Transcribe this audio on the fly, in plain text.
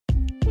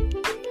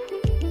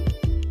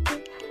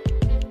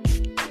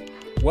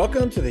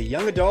Welcome to the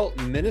Young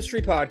Adult Ministry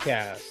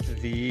Podcast,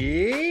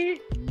 the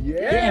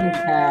YAM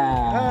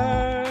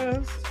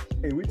Cast.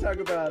 Hey, we talk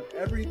about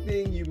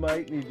everything you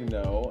might need to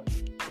know,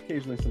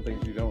 occasionally some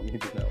things you don't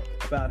need to know,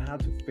 about how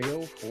to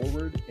fail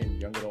forward in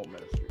young adult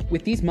ministry.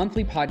 With these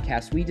monthly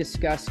podcasts, we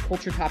discuss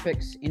culture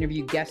topics,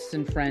 interview guests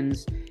and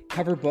friends,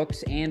 cover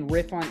books, and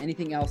riff on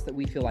anything else that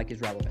we feel like is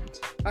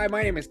relevant. Hi,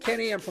 my name is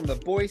Kenny. I'm from the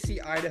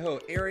Boise, Idaho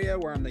area,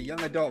 where I'm the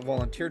Young Adult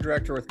Volunteer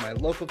Director with my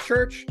local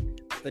church,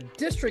 the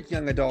District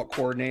Young Adult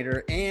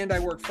Coordinator, and I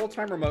work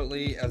full-time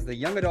remotely as the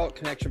Young Adult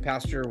Connection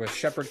Pastor with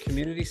Shepherd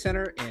Community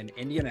Center in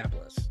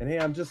Indianapolis. And hey,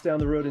 I'm just down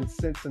the road in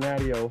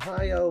Cincinnati,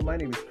 Ohio. My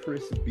name is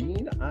Chris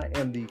Bean. I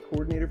am the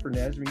coordinator for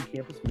Nazarene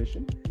Campus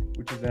Mission,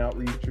 which is an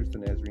outreach church to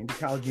Nazarene to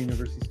college and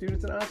university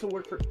students. And I also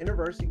work for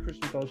InterVarsity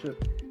Christian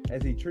Fellowship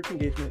as a church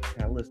engagement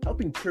catalyst,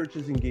 helping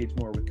churches engage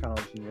more with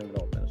college and young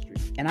adult ministry.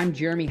 And I'm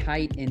Jeremy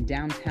Height in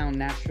downtown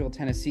Nashville,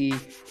 Tennessee,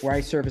 where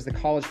I serve as the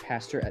college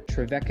pastor at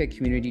Trevecca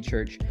Community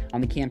Church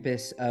on the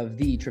campus of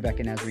the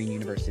Trevecca Nazarene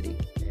University.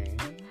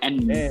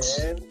 And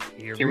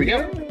here we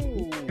go.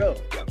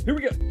 Here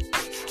we go.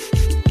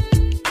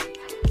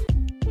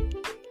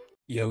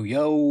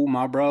 Yo,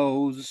 my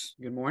bros.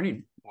 Good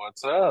morning.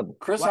 What's up?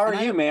 Chris, how are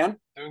you, man?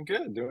 Doing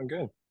good.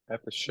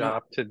 At the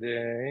shop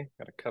today.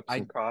 Got to cup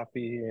some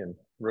coffee and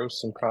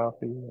roast some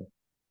coffee.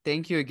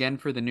 Thank you again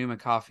for the Numa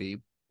coffee.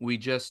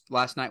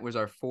 Last night was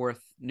our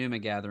fourth Numa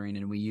gathering,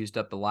 and we used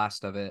up the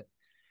last of it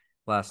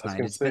last night.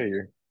 I was going to say,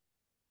 you're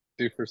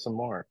due for some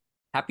more.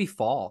 Happy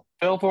fall.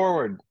 Fail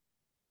forward.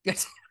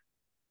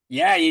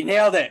 Yeah, you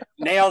nailed it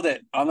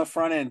on the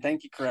front end.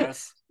 Thank you,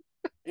 Chris.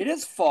 It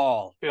is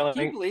fall. Can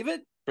you believe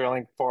it?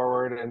 Failing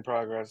forward in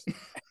progress.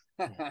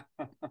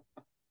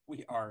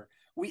 We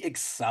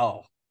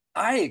excel.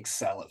 I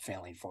excel at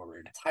failing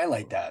forward. Let's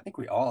highlight that. I think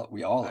we all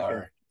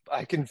are.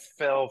 I can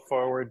fail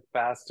forward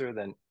faster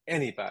than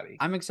anybody.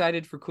 I'm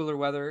excited for cooler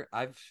weather.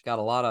 I've got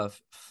a lot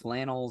of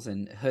flannels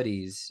and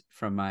hoodies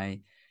from my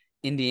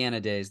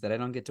Indiana days that I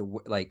don't get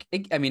to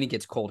it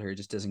gets cold here. It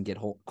just doesn't get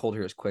cold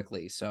here as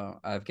quickly. So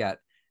I've got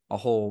a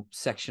whole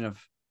section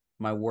of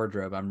my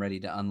wardrobe I'm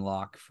ready to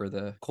unlock for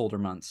the colder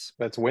months.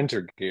 That's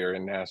winter gear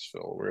in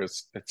Nashville,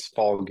 whereas it's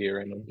fall gear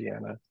in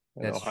Indiana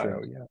and That's Ohio.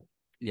 True.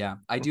 Yeah.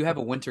 I do have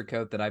a winter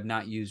coat that I've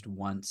not used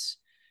once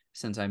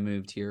since I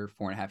moved here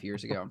 4.5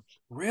 years ago.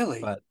 Really?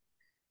 But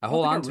I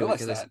hold on to it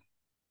because it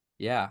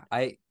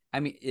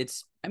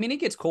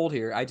gets cold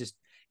here.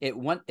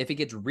 If it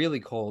gets really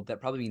cold, that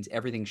probably means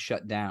everything's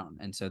shut down,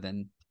 and so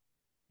then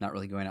not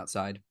really going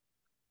outside.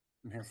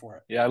 I'm here for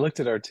it. Yeah, I looked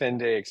at our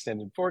 10-day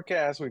extended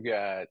forecast. We've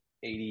got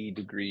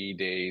 80-degree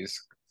days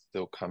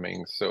still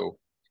coming. So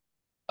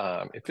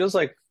it feels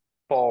like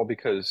fall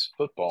because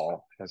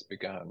football has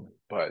begun,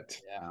 but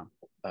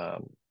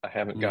I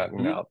haven't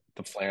gotten out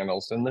the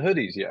flannels and the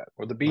hoodies yet,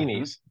 or the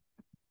beanies.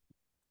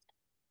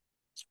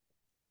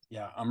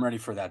 Yeah, I'm ready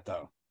for that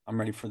though. I'm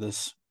ready for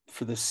this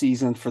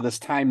season, for this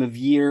time of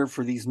year,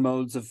 for these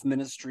modes of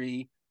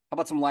ministry. How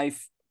about some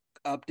life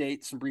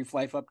updates, some brief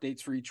life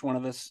updates for each one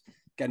of us?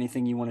 Got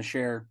anything you want to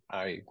share?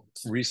 I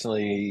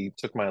recently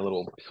took my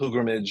little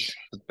pilgrimage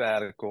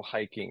sabbatical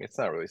hiking. It's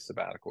not really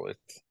sabbatical.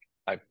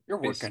 I've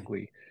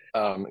basically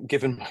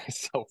given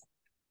myself,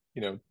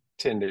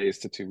 10 days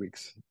to 2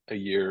 weeks a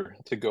year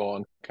to go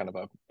on kind of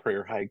a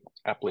prayer hike,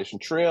 Appalachian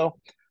Trail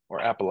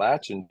or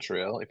Appalachian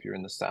Trail if you're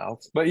in the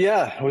South. But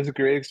yeah, it was a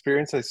great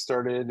experience. I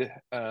started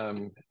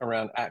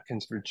around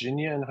Atkins,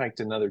 Virginia, and hiked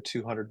another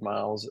 200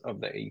 miles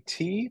of the AT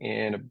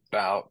in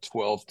about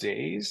 12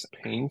 days.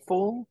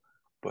 Painful,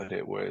 but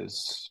it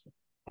was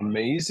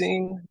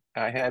amazing.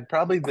 I had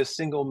probably the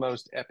single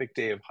most epic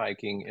day of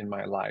hiking in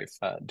my life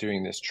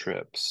during this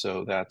trip.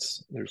 So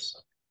there's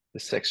the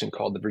section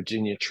called the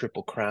Virginia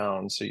Triple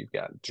Crown. So you've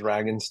got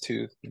Dragon's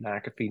Tooth,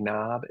 McAfee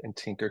Knob, and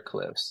Tinker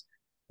Cliffs.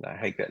 And I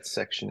hiked that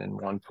section in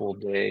one full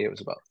day. It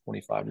was about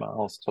 25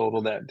 miles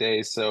total that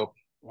day. So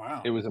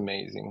wow, it was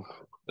amazing.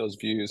 Those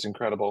views,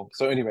 incredible.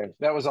 So anyway,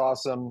 that was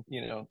awesome.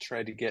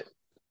 Tried to get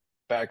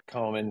back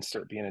home and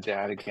start being a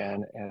dad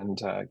again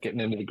and getting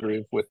into the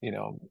groove with,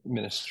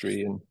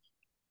 ministry and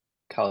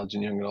college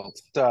and young adult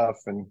stuff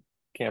and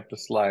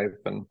campus life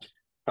and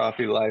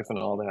coffee life and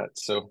all that.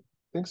 So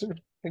things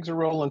are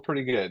rolling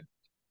pretty good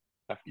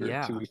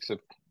after 2 weeks of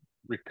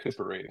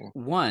recuperating.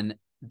 One,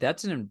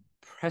 that's an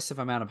impressive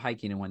amount of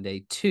hiking in one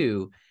day.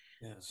 Two,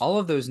 all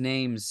of those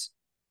names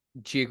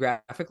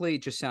geographically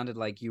just sounded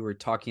like you were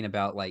talking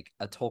about like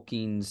a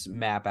Tolkien's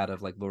map out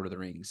of like Lord of the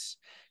Rings.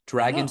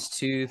 Dragon's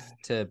Tooth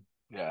to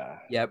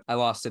Yep, I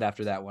lost it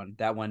after that one.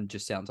 That one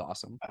just sounds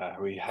awesome.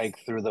 We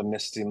hiked through the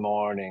misty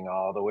morning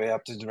all the way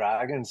up to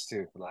Dragon's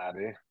Tooth,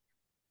 laddie.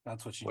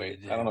 That's what you Wait, need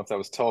to do. I don't know if that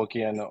was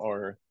Tolkien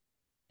or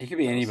it could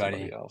be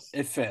anybody else.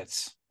 It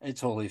fits. It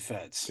totally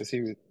fits.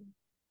 Because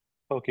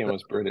Tolkien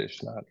was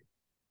British, not.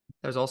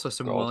 There's also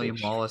some William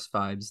Wallace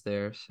vibes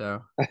there.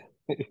 So.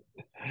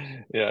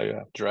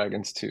 Yeah.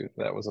 Dragon's Tooth.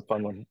 That was a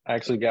fun one. I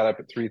actually got up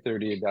at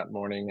 3:30 that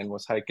morning and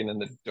was hiking in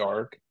the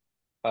dark.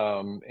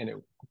 And it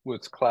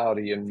was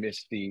cloudy and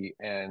misty,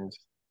 and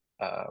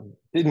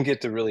Didn't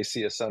get to really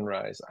see a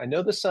sunrise. I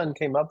know the sun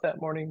came up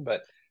that morning,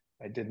 but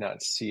I did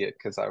not see it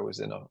because I was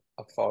in a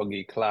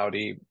foggy,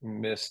 cloudy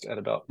mist at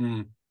about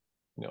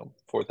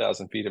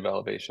 4,000 feet of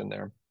elevation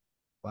there.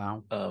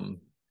 Wow.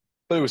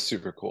 But it was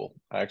super cool.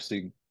 I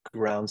actually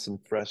ground some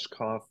fresh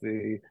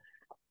coffee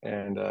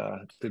and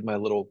did my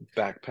little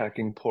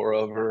backpacking pour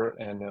over,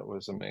 and it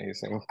was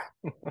amazing.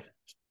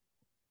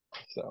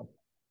 So,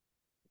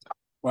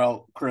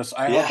 well, Chris,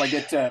 I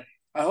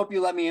hope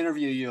you let me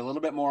interview you a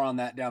little bit more on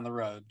that down the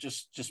road.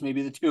 Just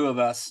maybe the two of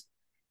us.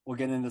 We'll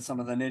get into some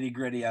of the nitty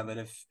gritty of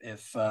it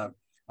if I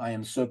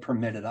am so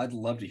permitted. I'd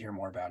love to hear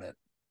more about it.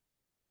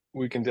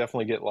 We can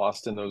definitely get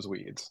lost in those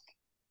weeds.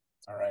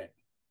 All right.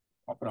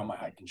 I'll put on my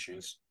hiking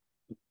shoes.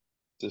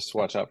 Just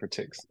watch out for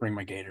ticks. Bring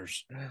my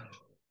gaiters.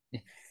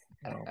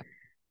 Oh.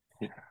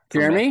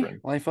 Jeremy,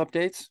 life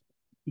updates?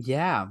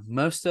 Yeah,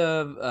 most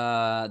of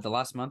the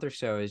last month or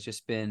so has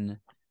just been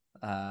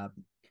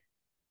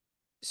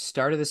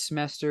start of the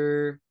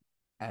semester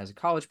as a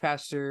college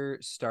pastor,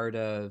 start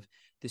of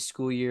the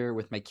school year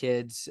with my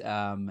kids.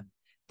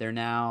 They're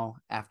now,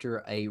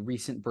 after a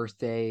recent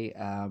birthday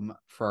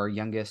for our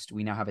youngest,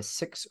 we now have a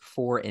 6,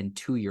 4, and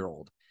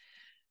 2-year-old,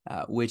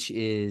 which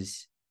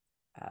is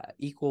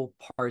equal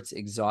parts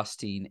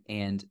exhausting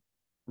and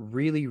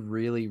really,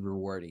 really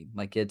rewarding.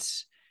 Like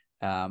it's,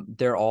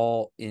 they're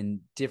all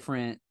in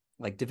different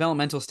like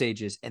developmental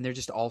stages, and they're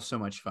just all so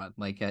much fun.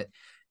 Like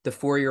the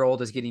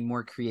 4-year-old is getting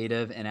more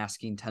creative and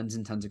asking tons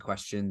and tons of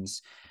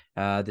questions.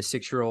 The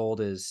 6-year-old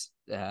is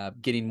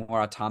getting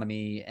more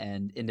autonomy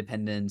and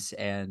independence,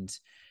 and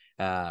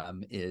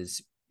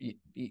is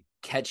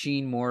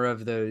catching more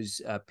of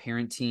those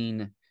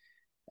parenting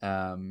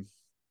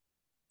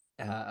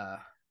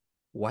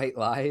white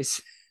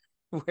lies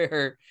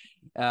where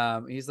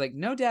he's like,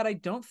 no, Dad, I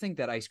don't think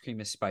that ice cream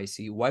is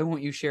spicy. Why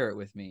won't you share it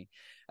with me?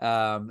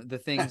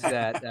 The things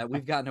that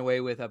we've gotten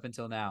away with up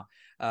until now.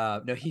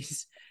 No,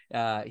 he's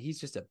a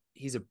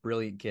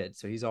brilliant kid.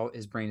 So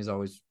his brain is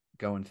always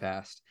going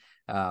fast.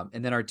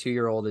 And then our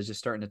 2-year-old is just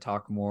starting to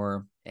talk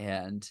more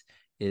and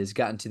is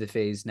gotten to the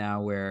phase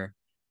now where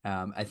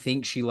I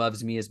think she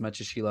loves me as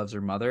much as she loves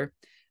her mother.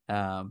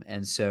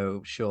 And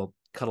so she'll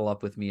cuddle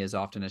up with me as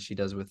often as she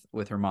does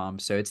with her mom.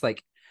 So it's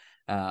like,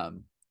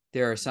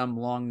 there are some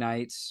long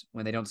nights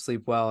when they don't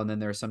sleep well. And then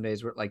there are some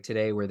days where, like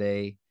today, where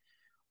they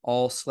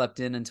all slept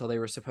in until they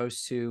were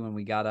supposed to. And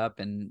we got up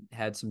and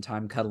had some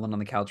time cuddling on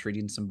the couch,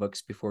 reading some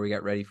books before we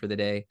got ready for the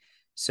day.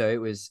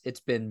 So it's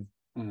been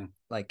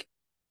like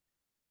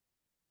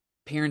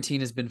parenting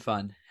has been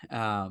fun.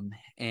 As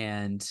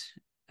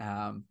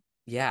I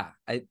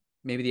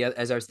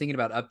was thinking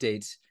about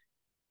updates,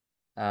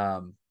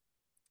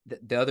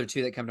 the other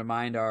two that come to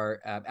mind are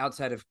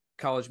outside of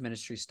college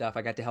ministry stuff.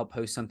 I got to help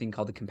host something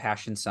called the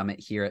Compassion Summit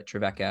here at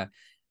Trevecca,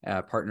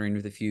 partnering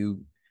with a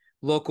few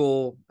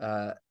local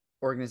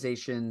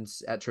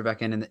organizations at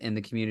Trevecca and in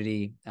the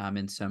community,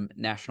 and some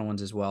national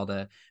ones as well,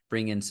 to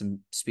bring in some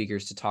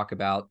speakers to talk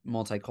about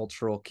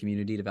multicultural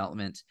community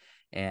development.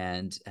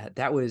 And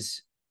that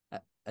was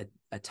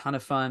a ton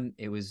of fun.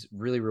 It was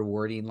really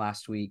rewarding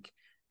last week.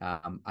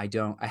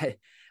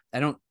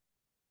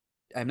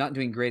 I'm not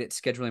doing great at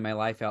scheduling my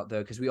life out,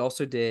 though, because we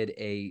also did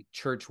a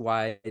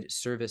church-wide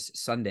service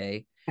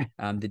Sunday,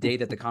 the day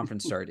that the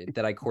conference started,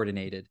 that I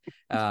coordinated.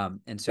 And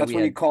so that's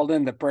when you called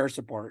in the prayer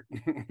support.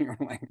 You're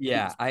like,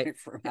 yeah,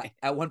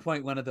 at one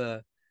point, one of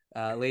the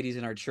ladies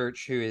in our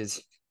church, who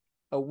is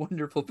a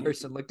wonderful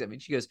person, looked at me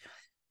and she goes,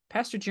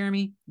 "Pastor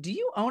Jeremy, do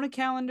you own a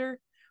calendar?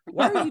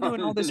 Why are you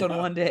doing all this on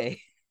one day?"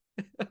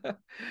 But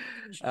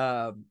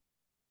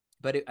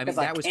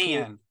that was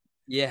cool.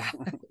 Yeah,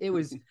 it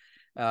was.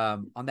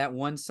 On that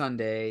one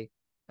Sunday,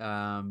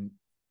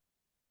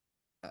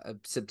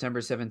 September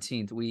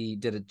 17th, we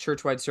did a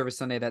church-wide service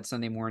Sunday that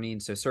Sunday morning.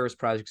 So service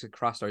projects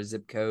across our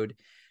zip code,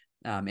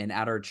 and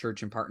at our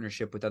church in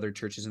partnership with other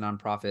churches and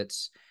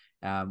nonprofits.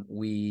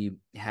 We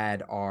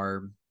had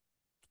our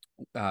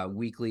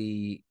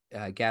weekly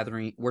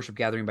worship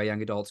gathering by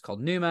young adults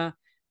called Numa,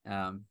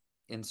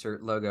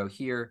 insert logo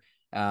here,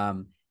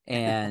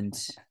 and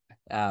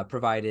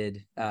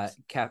provided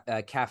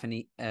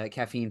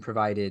caffeine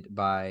provided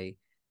by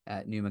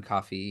Numa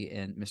Coffee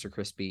and Mr.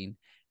 Chris Bean.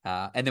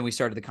 And then we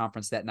started the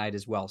conference that night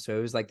as well. So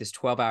it was like this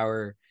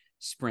 12-hour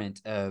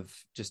sprint of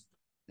just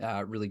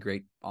really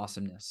great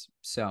awesomeness.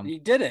 So you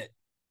did it.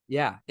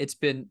 Yeah,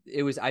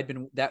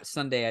 that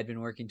Sunday I'd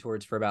been working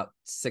towards for about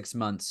 6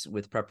 months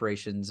with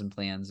preparations and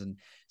plans. And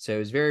so it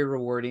was very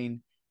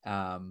rewarding.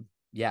 So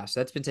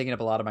that's been taking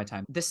up a lot of my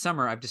time. This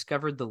summer, I've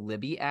discovered the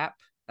Libby app.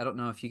 I don't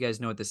know if you guys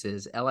know what this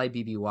is.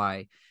 Libby.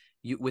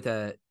 With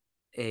a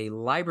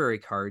library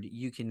card,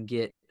 you can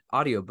get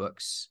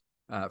audiobooks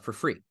for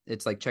free.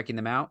 It's like checking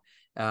them out.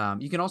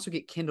 You can also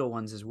get Kindle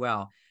ones as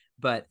well.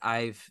 But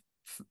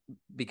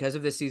because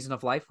of this season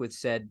of life, with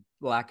said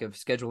lack of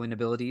scheduling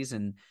abilities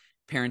and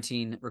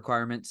parenting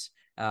requirements,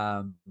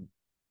 I'm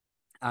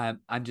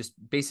just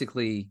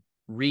basically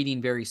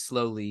reading very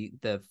slowly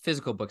the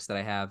physical books that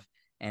I have,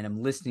 and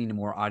I'm listening to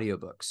more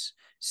audiobooks.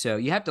 So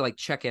you have to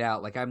check it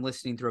out. Like I'm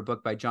listening through a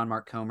book by John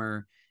Mark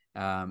Comer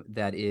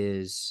that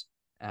is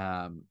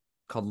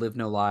called Live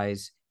No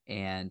Lies,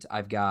 and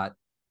I've got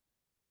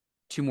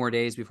 2 more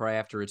days before I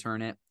have to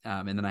return it,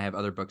 and then I have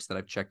other books that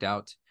I've checked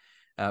out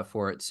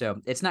for it.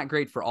 So it's not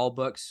great for all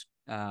books.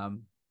 I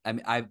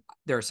mean,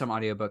 there are some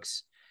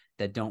audiobooks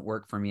that don't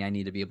work for me. I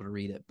need to be able to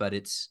read it, but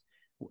it's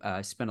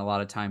I spent a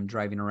lot of time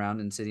driving around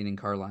and sitting in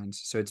car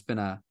lines, so it's been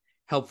a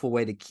helpful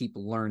way to keep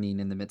learning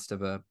in the midst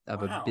of a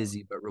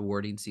busy but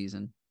rewarding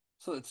season.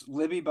 So it's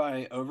Libby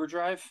by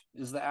Overdrive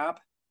is the app.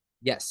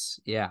 Yes,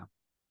 yeah.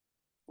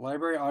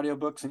 Library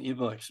audiobooks and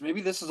ebooks. Maybe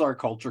this is our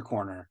culture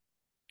corner.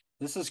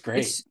 This is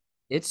great.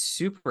 It's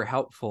super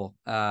helpful.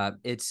 I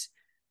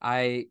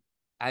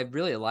I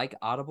really like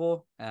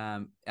Audible.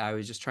 I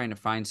was just trying to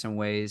find some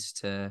ways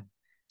to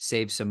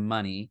save some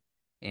money,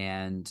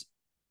 and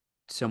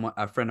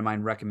a friend of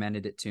mine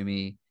recommended it to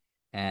me,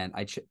 and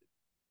I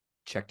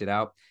checked it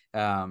out.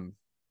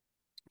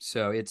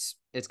 So it's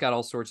got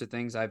all sorts of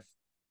things.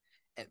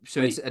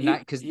 It's a night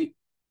because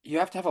you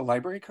have to have a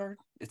library card.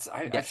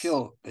 I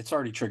feel it's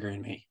already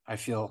triggering me. I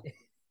feel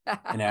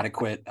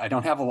inadequate. I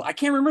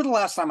can't remember the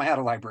last time I had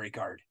a library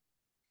card.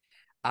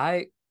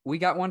 We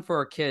got one for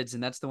our kids,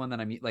 and that's the one that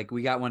I'm like,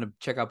 we got one to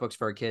check out books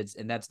for our kids,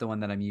 and that's the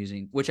one that I'm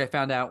using, which I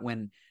found out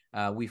when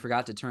we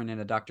forgot to turn in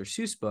a Dr.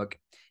 Seuss book,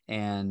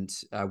 and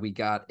we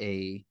got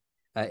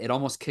it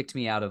almost kicked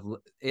me out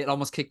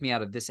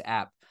of this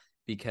app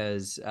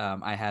because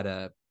I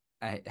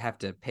have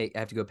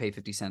to go pay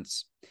 50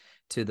 cents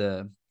to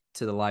the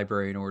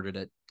library in order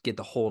to get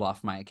the hold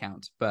off my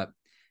account. But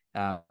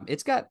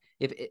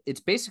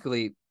it's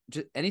basically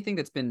just anything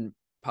that's been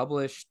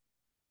published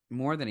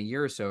more than a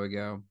year or so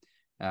ago.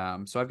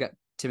 So I've got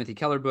Timothy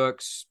Keller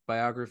books,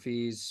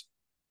 biographies.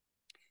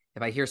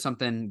 If I hear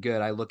something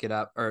good, I look it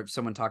up, or if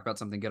someone talk about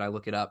something good, I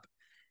look it up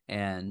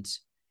and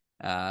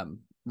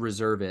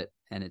reserve it.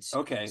 And it's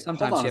okay.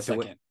 Sometimes hold on you a have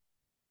second. to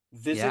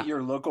visit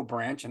your local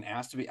branch and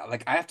ask to be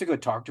like, I have to go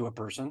talk to a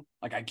person.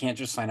 Like, I can't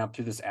just sign up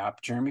through this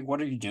app. Jeremy,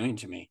 what are you doing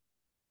to me?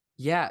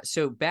 Yeah.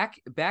 So back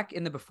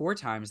in the before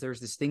times, there was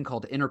this thing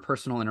called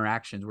interpersonal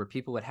interactions where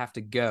people would have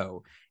to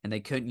go and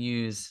they couldn't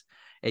use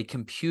a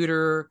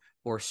computer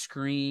or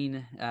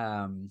screen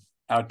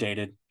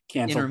outdated,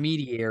 canceled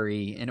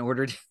intermediary in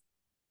order to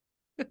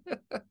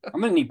I'm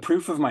gonna need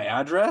proof of my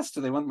address.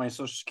 Do they want my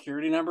social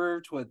security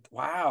number to it?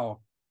 Wow.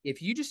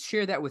 If you just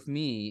share that with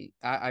me,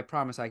 I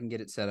promise I can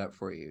get it set up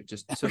for you.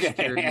 Just social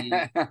security,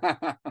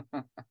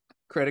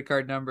 credit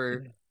card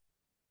number.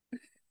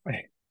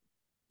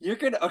 You're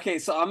gonna okay,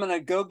 so I'm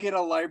gonna go get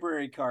a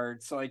library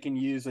card so I can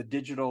use a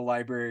digital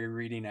library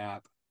reading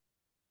app.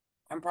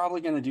 I'm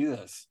probably gonna do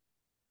this.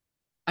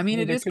 I mean,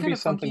 it there is could kind be of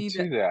something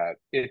funky to that.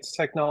 It's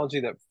technology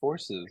that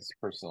forces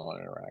personal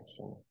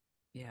interaction.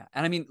 Yeah,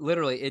 and I mean,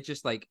 literally, it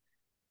just like,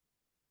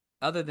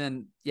 other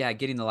than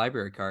getting the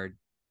library card,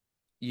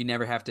 you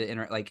never have to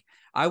enter. Like,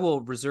 I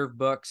will reserve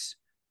books,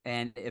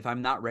 and if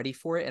I'm not ready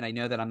for it, and I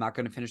know that I'm not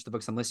going to finish the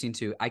books I'm listening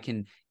to, I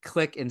can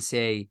click and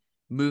say,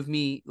 move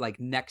me like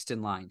next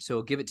in line. So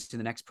it'll give it to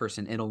the next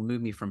person. It'll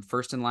move me from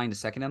first in line to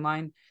second in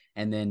line,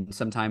 and then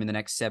sometime in the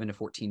next 7 to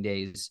 14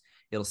 days,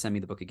 it'll send me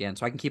the book again.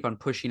 So I can keep on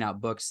pushing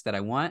out books that I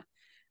want.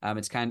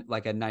 It's kind of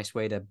like a nice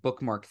way to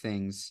bookmark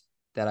things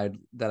that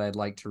I'd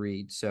like to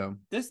read. So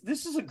this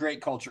is a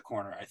great culture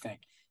corner, I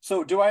think.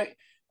 So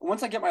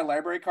once I get my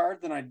library card,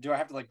 then I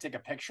have to like take a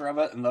picture of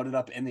it and load it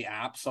up in the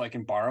app so I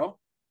can borrow?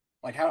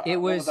 Like how it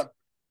was that?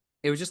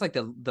 It was just like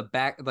the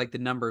back, like the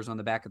numbers on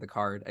the back of the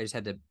card. I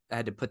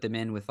had to put them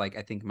in with like,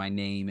 I think, my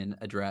name and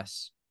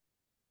address.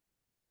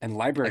 And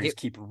libraries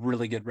keep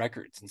really good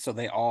records, and so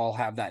they all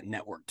have that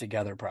network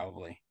together,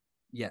 probably.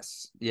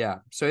 Yes, yeah.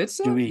 So it's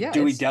Dewey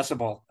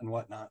Decibel and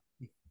whatnot.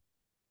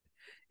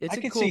 It's I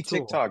could see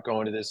TikTok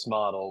going to this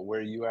model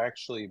where you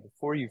actually,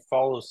 before you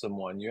follow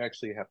someone, you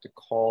actually have to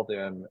call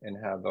them and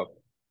have a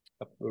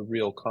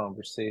real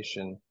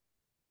conversation,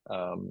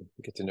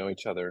 get to know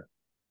each other.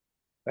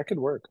 That could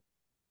work.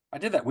 I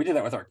did that. We did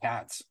that with our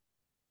cats.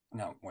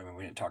 No, we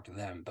didn't talk to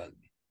them, but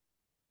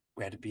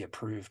we had to be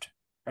approved.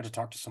 We had to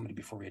talk to somebody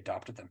before we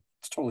adopted them.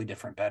 It's totally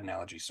different. Bad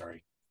analogy.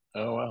 Sorry.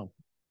 Oh, wow.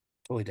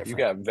 Totally different.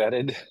 You got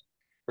vetted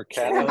for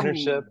cat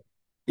ownership.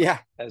 Yeah.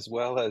 As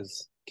well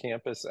as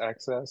campus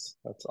access.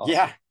 That's awesome.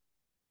 Yeah.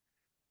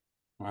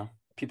 Well,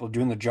 people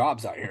doing the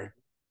jobs out here.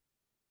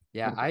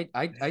 Yeah,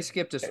 I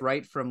skipped us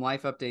right from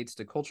life updates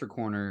to culture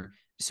corner.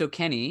 So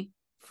Kenny,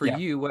 for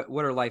you,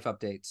 what are life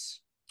updates?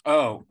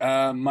 Oh,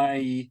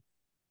 my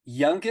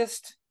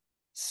youngest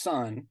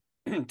son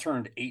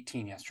turned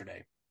 18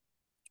 yesterday,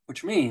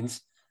 which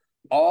means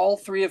all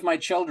 3 of my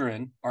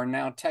children are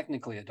now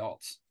technically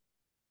adults.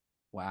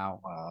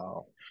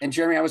 Wow. And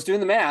Jeremy, I was doing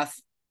the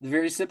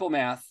very simple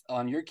math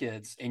on your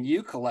kids, and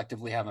you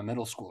collectively have a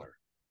middle schooler.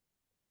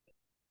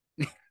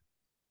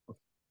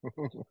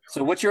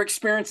 So what you're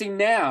experiencing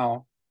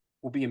now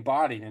will be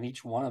embodied in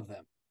each one of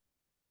them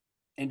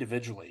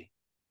individually.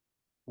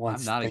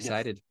 I'm not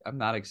excited. I'm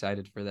not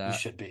excited for that. You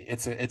should be.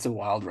 It's a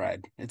wild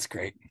ride. It's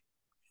great.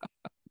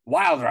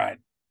 Wild ride.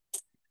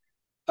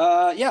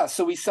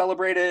 So we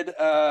celebrated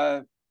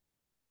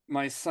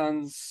my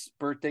son's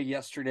birthday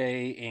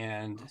yesterday,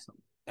 and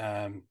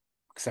Awesome.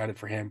 excited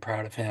for him,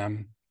 proud of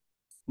him.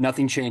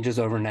 Nothing changes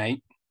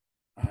overnight.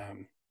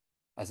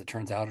 As it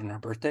turns out, on our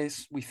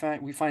birthdays, we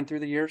find through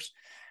the years.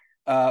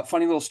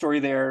 Funny little story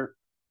there.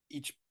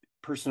 Each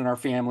person in our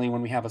family,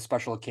 when we have a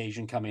special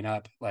occasion coming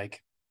up,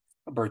 like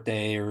a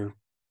birthday or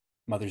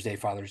Mother's Day,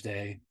 Father's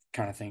Day,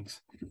 kind of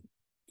things,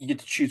 you get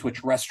to choose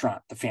which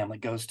restaurant the family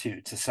goes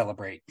to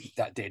celebrate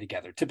that day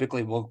together.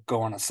 Typically, we'll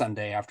go on a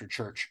Sunday after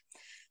church.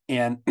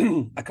 And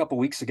a couple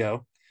weeks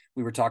ago,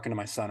 we were talking to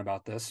my son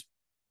about this,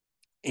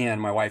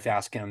 and my wife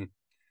asked him,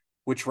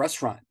 which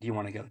restaurant do you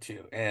want to go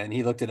to? And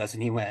he looked at us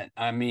and he went,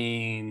 I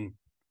mean,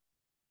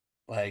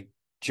 like,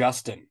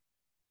 Justin,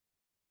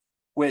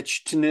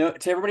 which to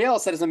everybody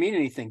else, that doesn't mean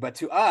anything. But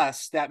to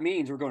us, that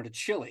means we're going to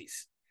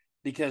Chili's,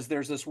 because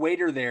there's this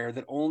waiter there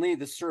that only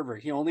the server,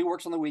 he only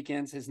works on the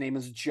weekends. His name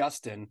is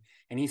Justin,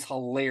 and he's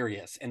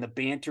hilarious. And the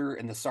banter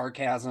and the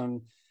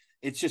sarcasm,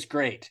 it's just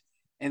great.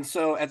 And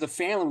so as a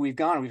family, we've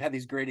had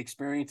these great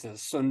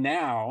experiences. So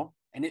now,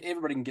 and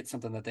everybody can get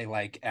something that they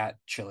like at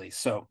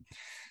Chili's.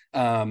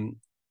 Um,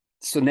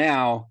 so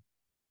now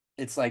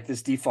it's like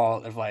this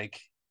default of like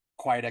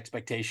quiet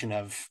expectation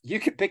of, you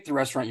could pick the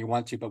restaurant you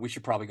want to, but we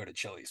should probably go to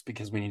Chili's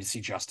because we need to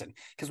see Justin,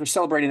 because we're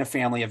celebrating a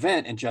family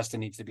event and Justin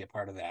needs to be a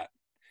part of that.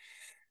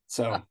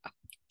 So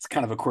it's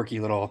kind of a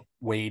quirky little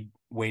Wade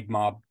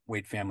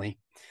family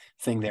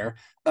thing there.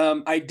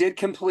 I did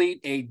complete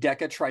a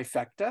DECA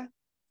trifecta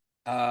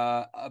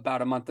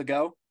about a month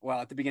ago. Well,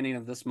 at the beginning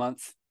of this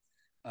month.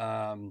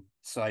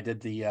 So I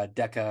did the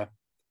DECA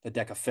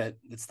Fit.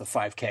 It's the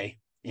 5K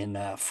in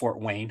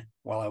Fort Wayne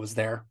while I was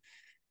there.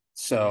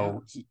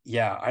 So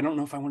yeah, I don't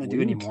know if I want to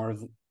do any more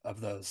of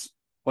those.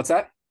 What's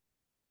that?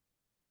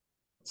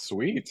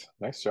 Sweet.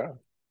 Nice job.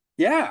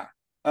 Yeah.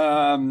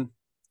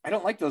 I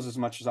don't like those as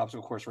much as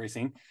obstacle course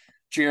racing.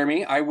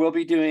 Jeremy, I will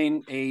be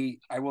doing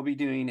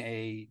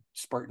a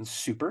Spartan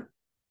Super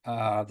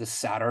this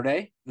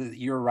Saturday.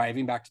 You're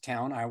arriving back to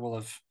town.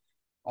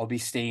 I'll be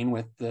staying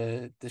with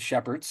the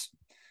Shepherds.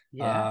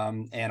 Yeah.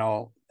 And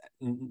I'll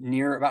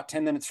near about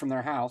 10 minutes from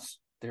their house,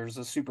 there's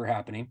a super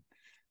happening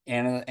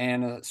and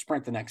a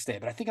sprint the next day.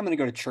 But I think I'm going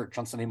to go to church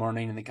on Sunday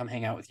morning and then come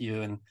hang out with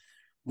you and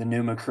the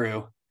Numa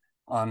crew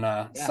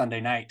on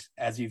Sunday night,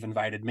 as you've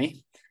invited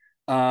me.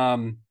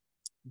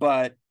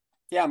 But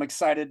yeah, I'm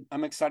excited.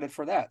 I'm excited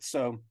for that.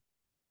 So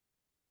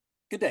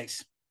good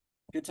days,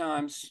 good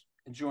times,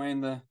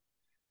 enjoying the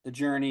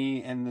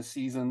journey and the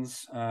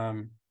seasons.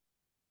 How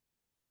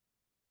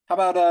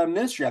about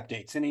ministry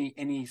updates?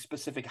 Any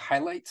specific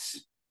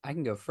highlights? I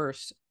can go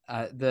first.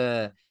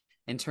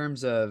 In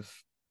terms of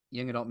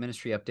young adult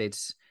ministry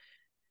updates,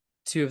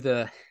 two of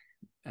the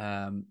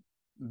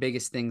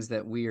biggest things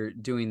that we are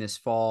doing this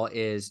fall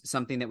is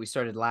something that we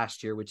started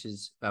last year, which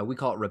is we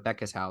call it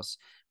Rebecca's House,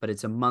 but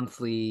it's a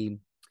monthly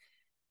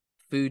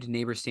food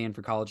neighbor stand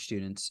for college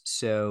students.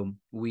 So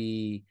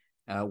we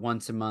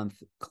once a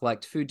month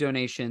collect food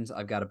donations.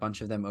 I've got a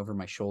bunch of them over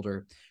my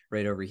shoulder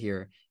right over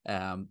here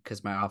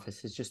because my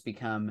office has just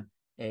become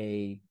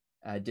a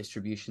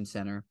distribution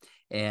center.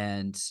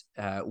 And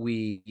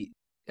we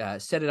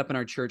set it up in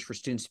our church for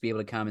students to be able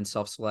to come and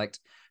self-select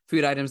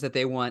food items that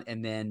they want.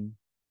 And then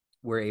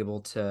we're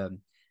able to,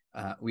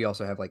 we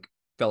also have like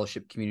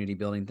fellowship community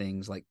building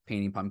things like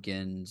painting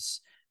pumpkins.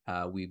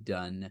 We've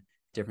done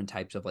different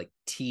types of like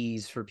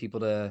teas for people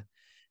to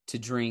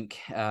drink,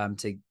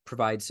 to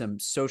provide some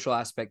social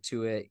aspect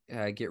to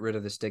it, get rid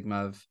of the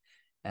stigma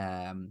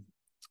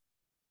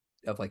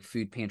of like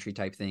food pantry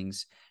type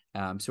things.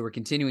 So we're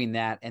continuing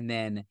that. And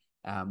then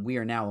we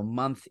are now a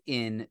month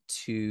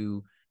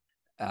into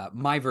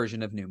my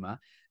version of Numa,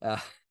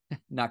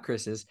 not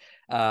Chris's,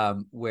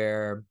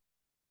 where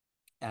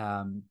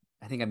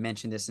I think I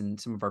mentioned this in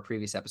some of our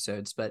previous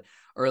episodes, but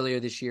earlier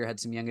this year had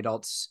some young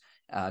adults,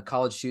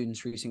 college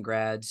students, recent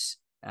grads,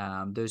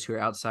 those who are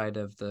outside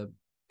of the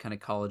kind of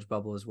college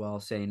bubble as well,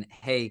 saying,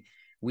 hey,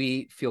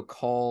 we feel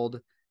called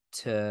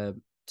to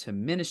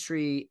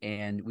ministry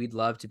and we'd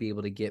love to be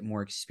able to get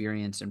more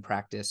experience and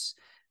practice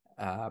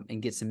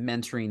and get some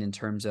mentoring in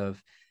terms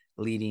of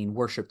leading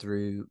worship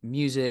through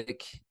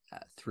music,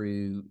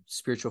 through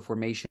spiritual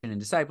formation and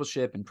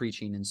discipleship and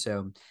preaching. And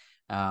so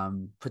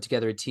put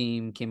together a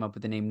team, came up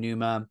with the name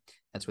Numa.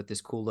 That's what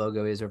this cool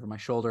logo is over my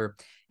shoulder.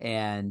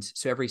 And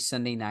so every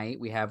Sunday night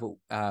we have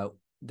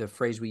the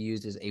phrase we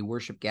used is a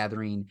worship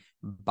gathering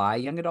by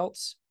young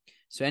adults.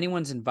 So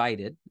anyone's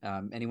invited.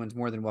 Anyone's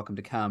more than welcome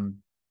to come.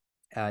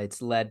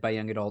 It's led by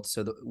young adults.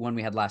 So the one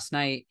we had last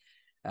night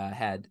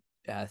had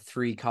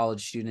 3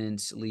 college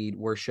students lead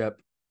worship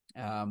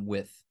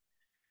with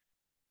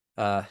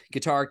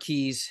guitar,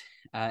 keys,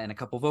 and a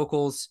couple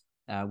vocals.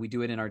 We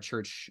do it in our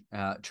church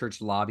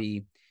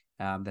lobby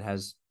that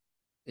has,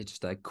 it's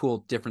just a cool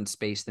different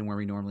space than where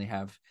we normally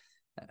have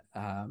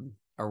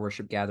our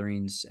worship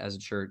gatherings as a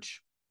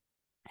church.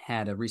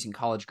 Had a recent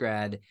college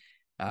grad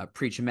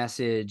preach a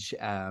message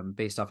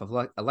based off of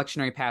a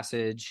lectionary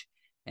passage,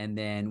 and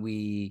then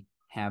we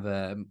have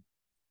a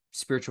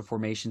spiritual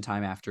formation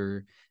time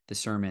after the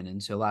sermon.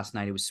 And so last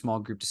night it was small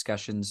group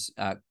discussion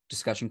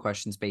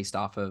questions based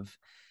off of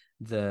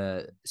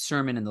the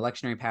sermon and the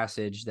lectionary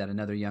passage that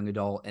another young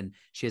adult, and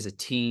she has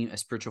a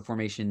spiritual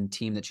formation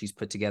team that she's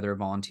put together of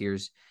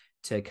volunteers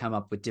to come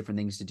up with different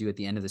things to do at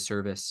the end of the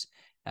service.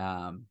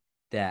 If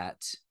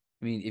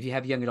you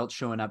have young adults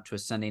showing up to a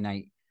Sunday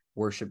night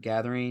worship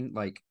gathering,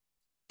 like,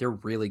 they're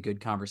really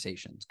good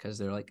conversations,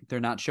 because they're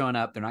not showing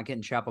up. They're not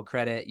getting chapel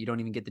credit. You don't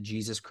even get the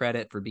Jesus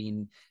credit for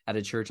being at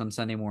a church on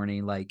Sunday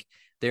morning. Like,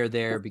 they're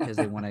there because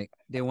they want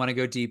to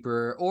go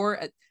deeper,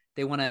 or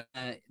they want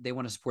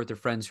to support their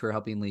friends who are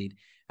helping lead.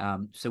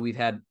 So we've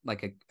had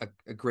like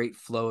a great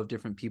flow of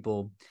different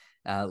people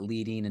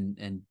leading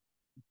and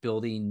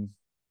building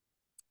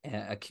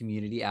a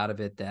community out of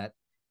it that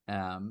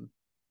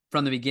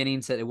from the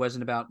beginning said it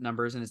wasn't about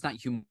numbers, and it's not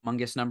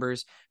humongous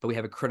numbers, but we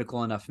have a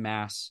critical enough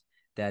mass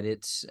that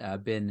it's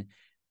been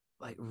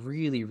like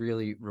really,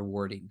 really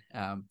rewarding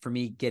for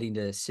me, getting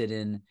to sit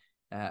in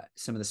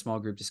some of the small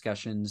group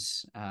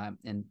discussions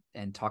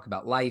and talk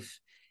about life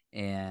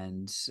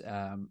and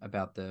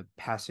about the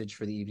passage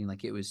for the evening.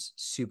 Like, it was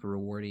super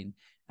rewarding.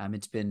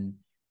 It's been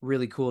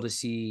really cool to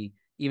see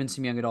even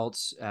some young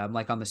adults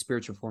like on the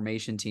spiritual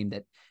formation team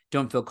that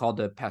don't feel called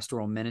to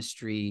pastoral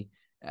ministry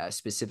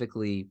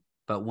specifically,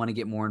 but want to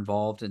get more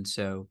involved. And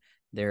so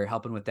they're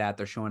helping with that.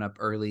 They're showing up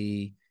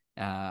early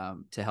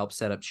to help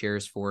set up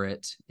chairs for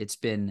it. It's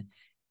been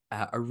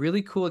a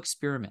really cool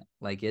experiment.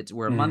 Like,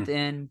 we're a month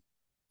in.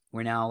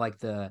 We're now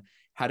like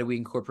how do we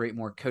incorporate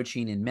more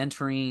coaching and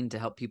mentoring to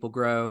help people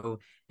grow?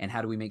 And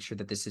how do we make sure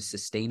that this is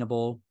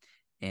sustainable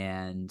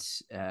and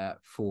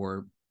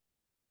for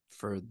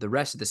the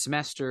rest of the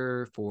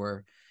semester,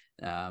 for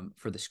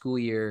the school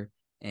year?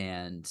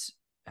 And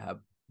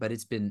but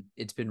it's been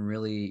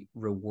really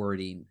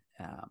rewarding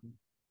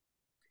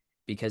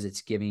because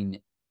it's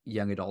giving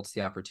young adults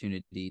the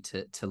opportunity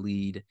to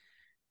lead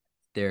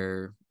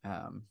their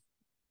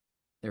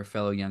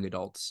fellow young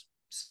adults.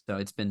 So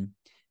it's been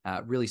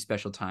a really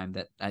special time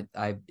that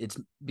it's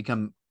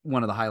become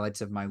one of the highlights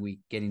of my week,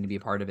 getting to be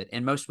a part of it.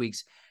 And most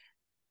weeks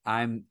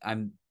I'm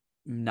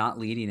not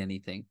leading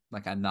anything.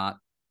 Like, I'm not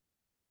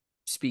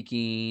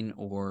speaking,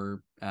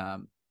 or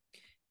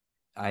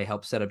I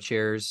help set up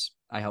chairs.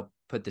 I help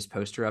put this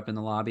poster up in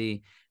the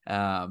lobby.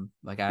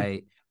 Like,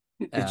 I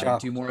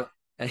do more.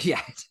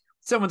 Yeah,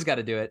 someone's got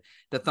to do it.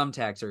 The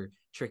thumbtacks are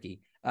tricky.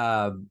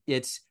 But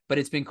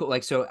it's been cool.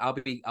 Like, so I'll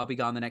be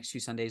gone the next 2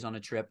 Sundays on a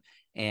trip,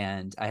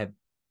 and I have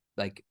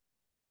like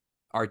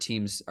our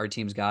team's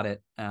got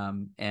it.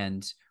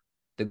 And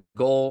the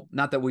goal,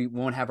 not that we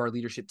won't have our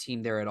leadership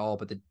team there at all,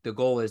 but the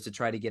goal is to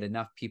try to get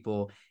enough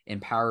people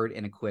empowered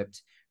and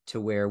equipped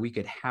to where we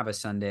could have a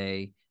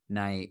Sunday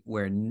night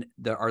where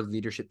our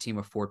leadership team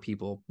of 4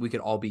 people, we could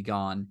all be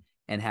gone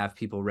and have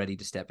people ready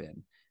to step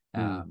in.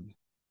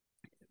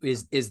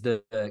 Is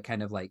the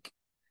kind of like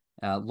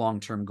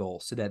long-term goal,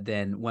 so that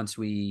then once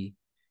we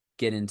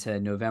get into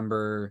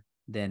November,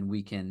 then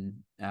we can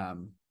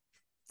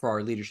for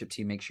our leadership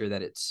team make sure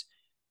that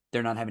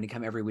they're not having to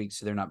come every week,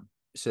 so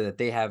that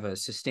they have a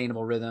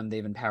sustainable rhythm.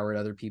 They've empowered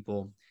other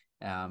people,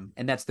 and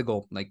that's the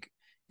goal. Like,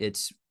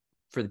 it's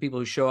for the people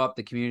who show up,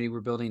 the community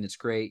we're building, it's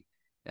great,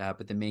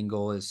 but the main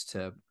goal is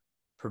to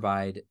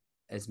provide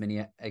as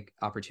many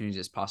opportunities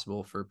as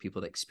possible for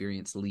people to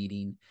experience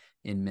leading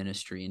in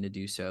ministry, and to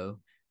do so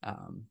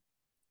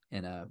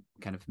in a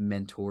kind of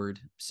mentored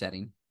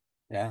setting.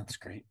 Yeah, that's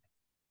great.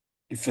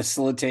 You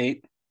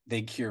facilitate,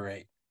 they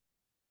curate.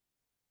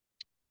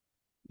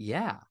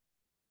 Yeah.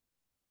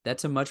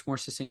 That's a much more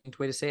succinct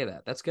way to say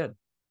that. That's good.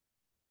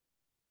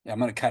 Yeah, I'm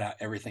going to cut out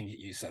everything that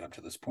you said up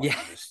to this point. Yeah.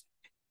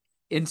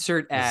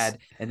 Insert ad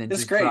and then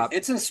it's just great. drop.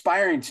 It's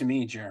inspiring to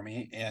me,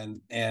 Jeremy,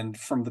 and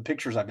from the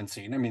pictures I've been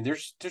seeing, I mean,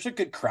 there's a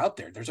good crowd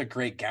there. There's a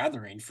great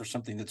gathering for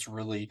something that's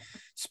really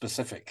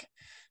specific.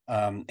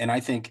 And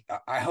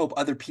I hope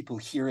other people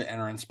hear it and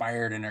are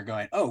inspired and are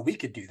going, oh, we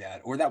could do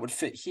that, or that would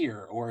fit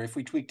here, or if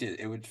we tweaked it,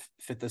 it would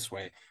fit this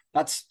way.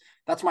 That's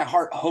my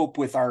hope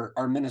with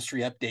our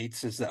ministry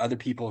updates, is that other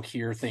people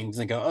hear things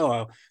and go,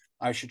 oh,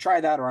 I should try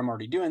that, or I'm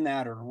already doing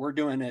that, or we're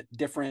doing it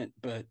different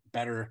but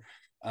better.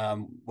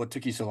 What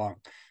took you so long?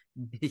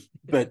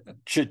 But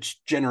should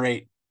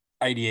generate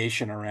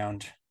ideation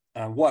around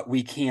what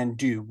we can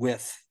do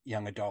with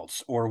young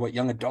adults, or what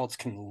young adults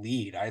can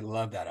lead. I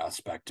love that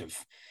aspect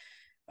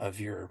of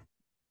your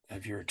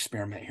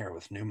experiment here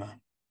with Numa.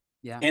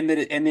 Yeah. And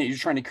that you're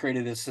trying to create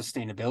it as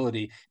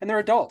sustainability. And they're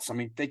adults. I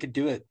mean, they could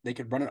do it, they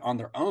could run it on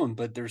their own,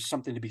 but there's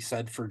something to be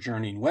said for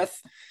journeying with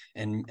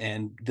and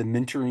the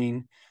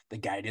mentoring, the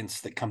guidance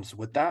that comes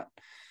with that.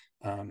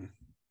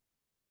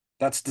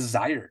 That's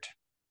desired.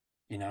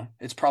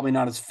 It's probably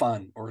not as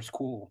fun or as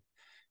cool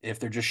if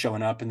they're just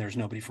showing up and there's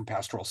nobody from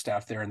pastoral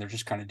staff there, and they're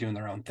just kind of doing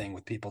their own thing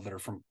with people that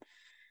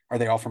are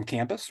they all from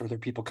campus, or are there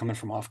people coming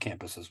from off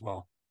campus as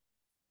well?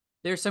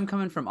 There's some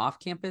coming from off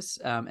campus.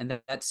 And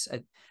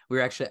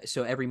we're actually,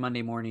 so every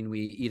Monday morning,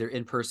 we either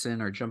in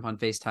person or jump on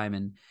FaceTime,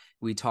 and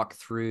we talk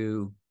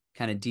through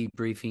kind of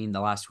debriefing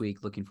the last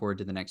week, looking forward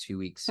to the next few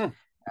weeks.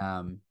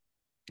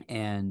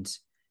 And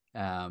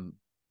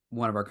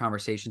one of our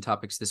conversation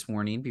topics this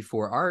morning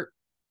before our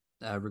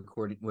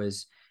recording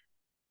was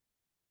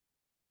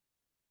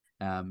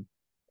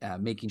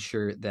making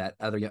sure that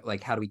how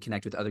do we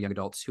connect with other young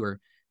adults who are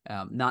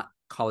not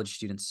college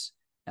students,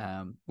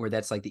 where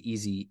that's like the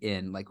easy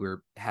in, like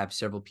have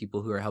several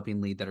people who are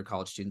helping lead that are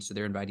college students, so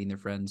they're inviting their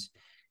friends,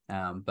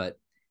 but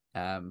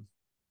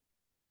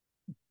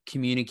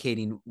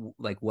communicating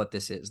like what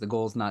this is. The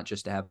goal is not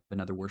just to have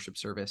another worship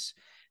service.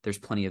 There's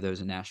plenty of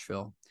those in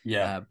Nashville.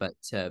 But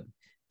to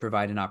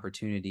provide an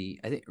opportunity,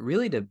 I think,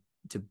 really to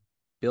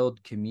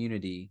build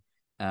community.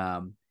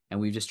 And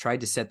we've just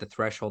tried to set the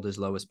threshold as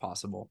low as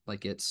possible.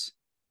 Like it's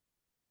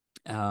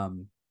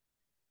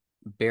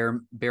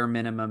bare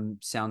minimum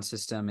sound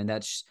system. And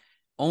that's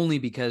only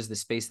because the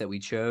space that we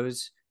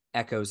chose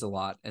echoes a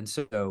lot. And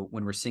so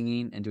when we're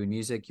singing and doing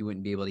music, you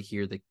wouldn't be able to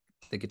hear the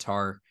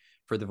guitar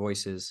for the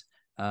voices.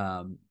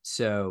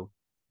 So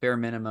bare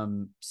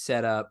minimum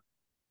setup,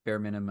 bare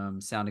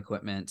minimum sound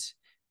equipment.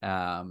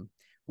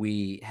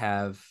 We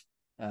have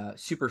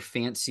super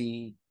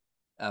fancy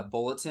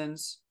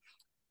bulletins.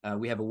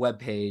 We have a web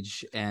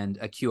page and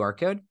a QR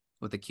code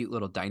with a cute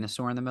little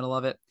dinosaur in the middle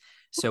of it.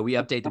 So we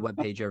update the web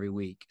page every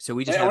week. So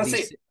we just have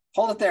these.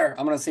 Hold it there.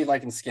 I'm going to see if I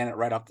can scan it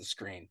right off the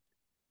screen.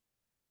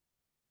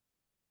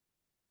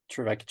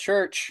 Trevecca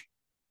Church.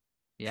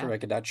 Yeah.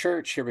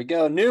 Trevecca.church. Here we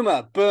go.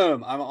 Numa.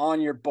 Boom. I'm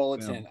on your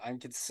bulletin. Boom. I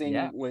can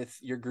sing with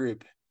your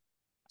group.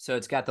 So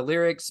it's got the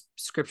lyrics,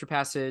 scripture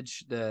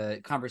passage,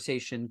 the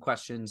conversation,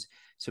 questions,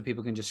 so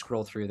people can just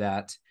scroll through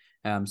that.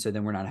 So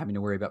then we're not having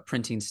to worry about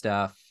printing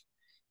stuff.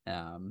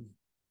 So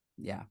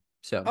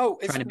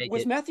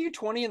was Matthew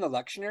 20 in the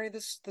lectionary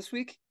this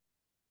week?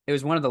 It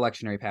was one of the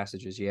lectionary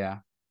passages. Yeah.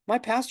 My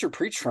pastor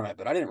preached from it,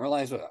 but I didn't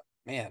realize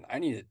I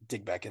need to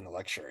dig back in the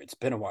lectionary. It's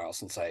been a while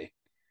since I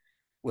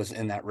was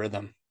in that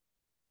rhythm.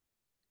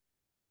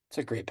 It's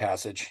a great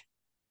passage.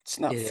 It's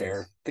not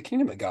fair. The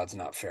kingdom of God's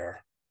not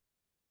fair.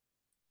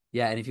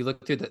 Yeah. And if you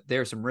look through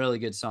there are some really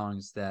good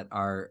songs that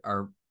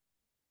are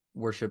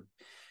worship.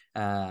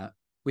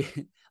 We,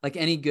 like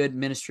any good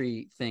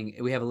ministry thing,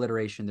 we have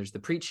alliteration. There's the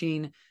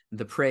preaching,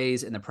 the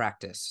praise, and the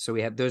practice. So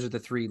those are the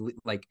three,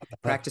 like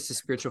practice is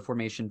spiritual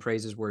formation,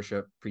 praise is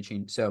worship,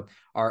 preaching. So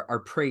our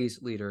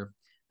praise leader,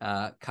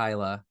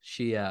 Kyla,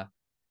 she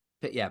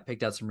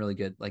picked out some really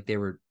good, like they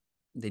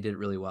did it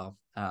really well.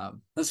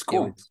 That's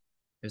cool.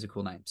 It was a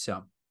cool night.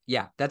 So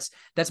yeah, that's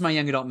my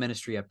young adult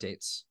ministry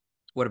updates.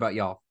 What about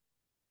y'all?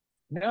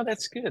 No,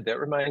 that's good. That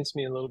reminds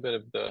me a little bit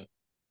of the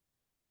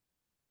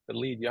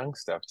lead young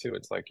stuff too.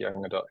 It's like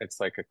young adult. It's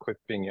like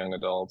equipping young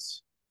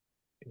adults,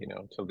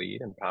 to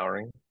lead,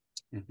 empowering.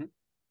 Mm-hmm.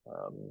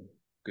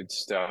 Good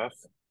stuff.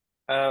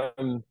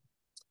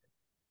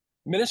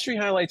 Ministry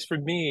highlights for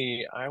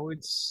me, I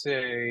would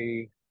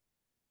say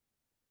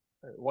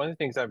one of the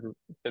things I've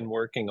been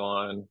working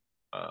on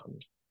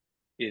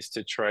is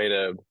to try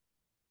to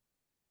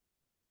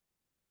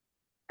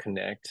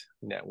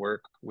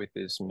network with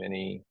as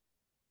many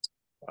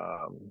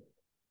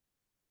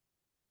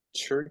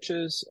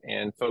churches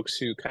and folks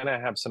who kind of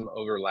have some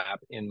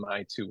overlap in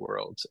my two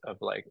worlds of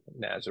like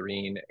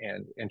Nazarene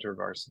and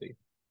InterVarsity.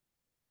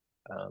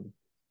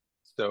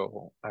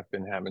 So I've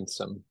been having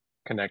some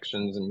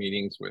connections and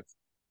meetings with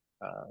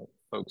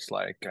folks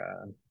like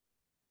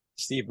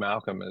Steve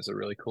Malcolm is a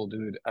really cool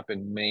dude up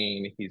in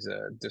Maine. He's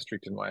a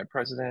district and Y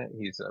president.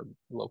 He's a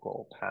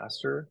local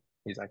pastor.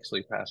 He's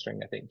actually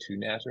pastoring, I think, 2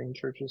 Nazarene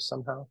churches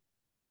somehow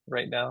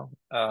right now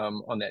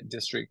on that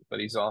district, but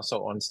he's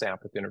also on staff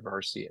with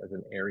InterVarsity as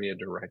an area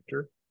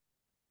director,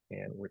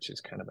 and which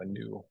is kind of a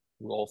new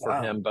role for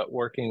him, but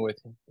working with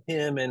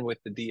him and with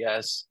the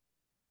DS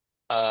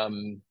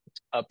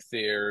up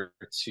there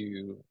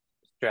to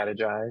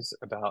strategize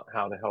about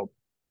how to help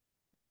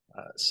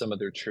some of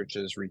their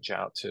churches reach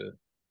out to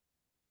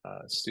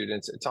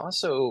students. It's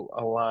also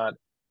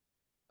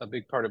a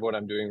big part of what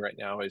I'm doing right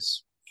now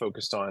is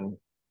focused on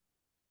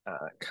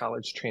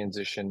college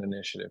transition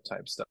initiative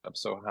type stuff.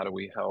 So how do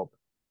we help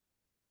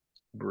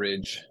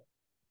bridge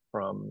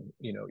from,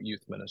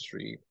 youth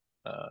ministry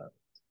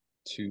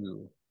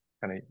to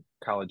kind of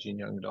college and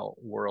young adult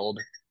world?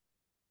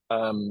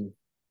 And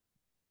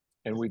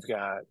we've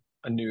got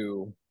a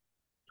new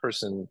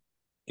person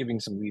giving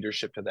some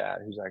leadership to that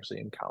who's actually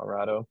in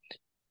Colorado,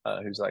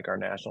 who's like our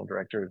national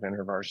director of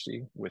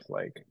InterVarsity with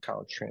like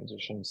college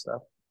transition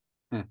stuff.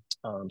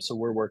 So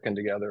we're working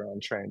together on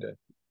trying to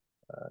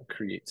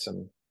create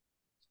some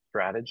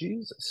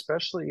strategies,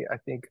 especially I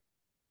think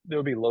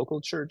there'll be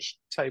local church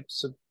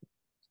types of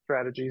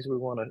strategies we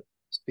want to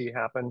see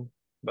happen,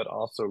 but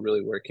also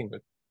really working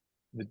with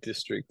the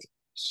district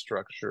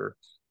structure.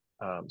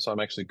 So I'm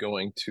actually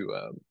going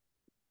to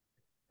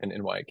an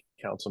NY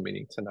council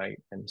meeting tonight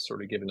and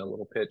sort of giving a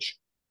little pitch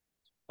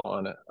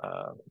on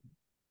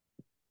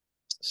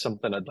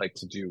something I'd like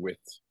to do with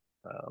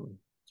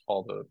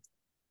all the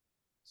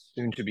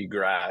soon-to-be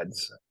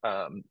grads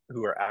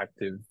who are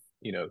active,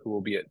 who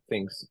will be at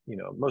things,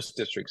 most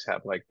districts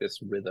have like this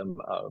rhythm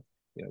of,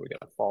 we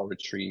got a fall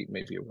retreat,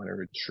 maybe a winter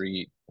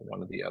retreat,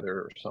 one or the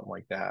other or something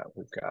like that.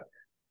 We've got,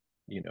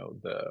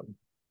 the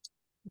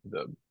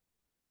the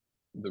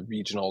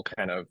regional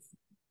kind of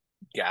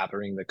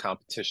gathering, the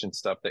competition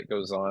stuff that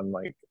goes on.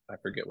 Like, I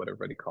forget what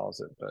everybody calls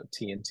it, but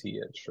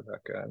TNT at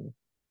Tribeca and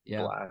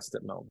Blast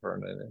at Mount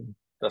Vernon and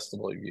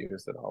Festival of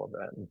Youth and all of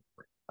that. And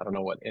I don't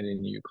know what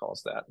NNU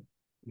calls that.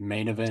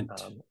 Main event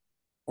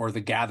or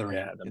the gathering.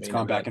 Yeah, it's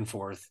gone back and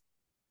forth.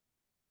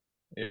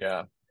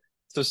 Yeah.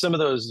 So some of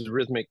those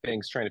rhythmic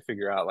things, trying to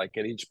figure out, like,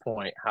 at each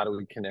point, how do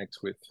we connect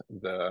with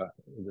the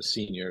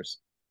seniors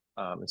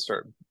and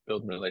start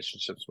building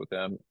relationships with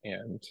them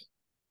and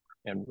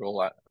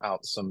roll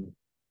out some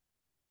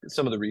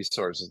of the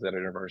resources that a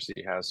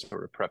university has to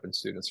sort of prepping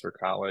students for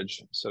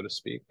college, so to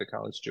speak, the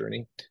college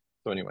journey.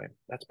 So anyway,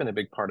 that's been a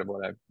big part of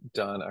what I've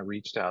done. I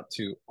reached out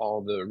to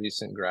all the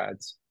recent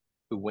grads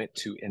who went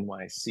to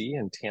NYC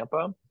in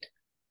Tampa.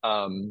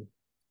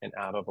 And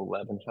out of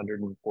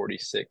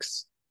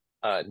 1,146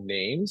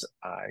 names,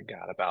 I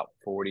got about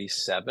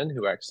 47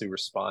 who actually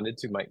responded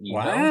to my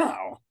email.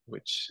 Wow.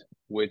 Which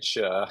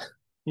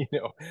you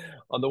know,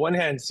 on the one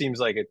hand seems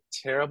like a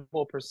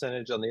terrible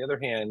percentage. On the other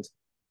hand,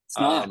 it's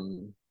not.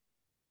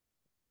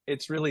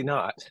 It's really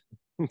not.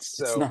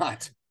 So it's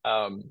not.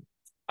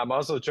 I'm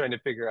also trying to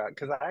figure out,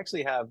 because I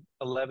actually have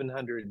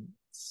 1,100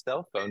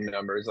 cell phone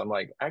numbers. I'm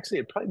like, actually,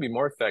 it'd probably be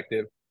more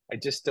effective. I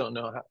just don't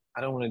know how.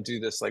 I don't want to do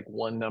this like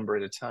one number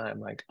at a time.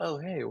 Like, oh,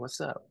 hey,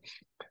 what's up?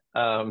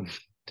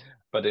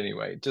 But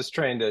anyway, just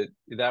trying to.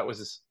 That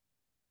was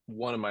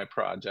one of my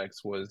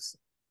projects. Was,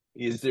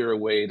 is there a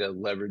way to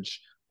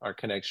leverage our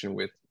connection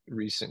with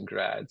recent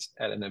grads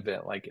at an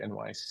event like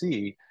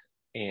NYC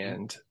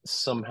and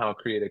somehow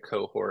create a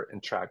cohort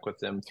and track with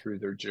them through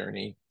their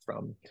journey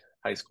from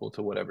high school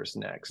to whatever's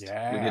next.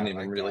 Yeah, we didn't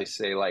even really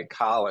say like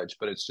college,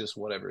 but it's just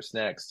whatever's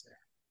next.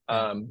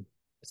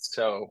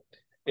 So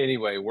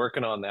anyway,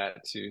 working on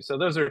that too. So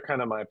those are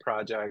kind of my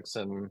projects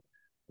and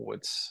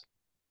what's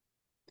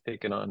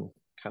taken on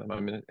kind of my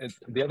minute.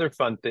 The other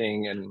fun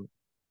thing, and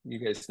you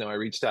guys know I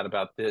reached out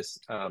about this,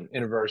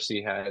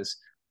 university has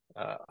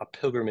a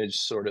pilgrimage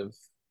sort of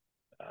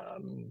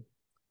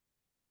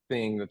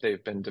thing that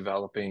they've been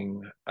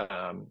developing,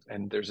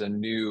 and there's a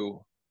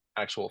new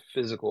actual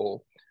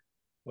physical,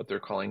 what they're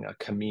calling a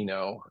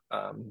Camino,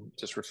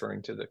 just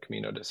referring to the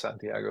Camino de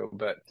Santiago,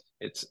 but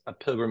it's a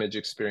pilgrimage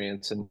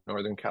experience in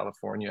Northern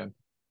California.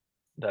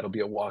 That'll be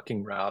a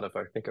walking route of,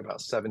 I think,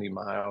 about 70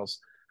 miles.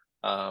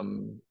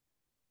 And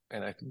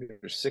I think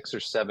there's 6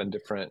 or 7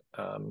 different,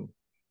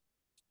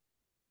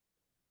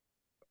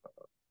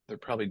 they're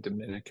probably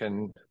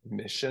Dominican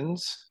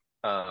missions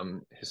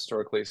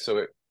historically.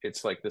 So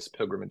it's like this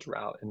pilgrimage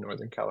route in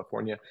Northern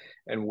California.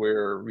 And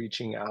we're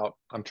reaching out.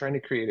 I'm trying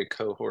to create a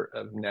cohort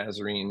of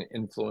Nazarene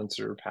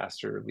influencer,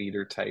 pastor,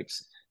 leader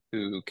types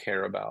who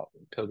care about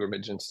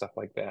pilgrimage and stuff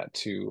like that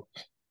to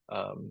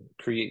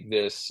create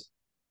this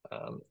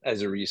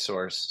as a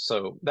resource.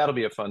 So that'll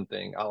be a fun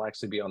thing. I'll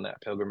actually be on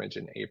that pilgrimage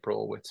in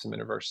April with some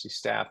university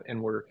staff.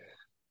 And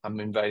I'm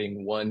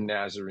inviting one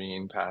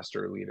Nazarene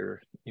pastor or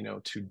leader,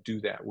 to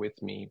do that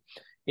with me,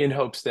 in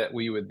hopes that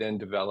we would then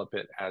develop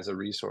it as a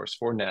resource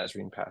for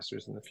Nazarene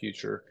pastors in the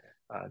future,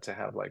 to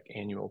have like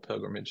annual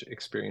pilgrimage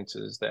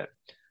experiences that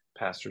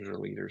pastors or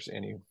leaders,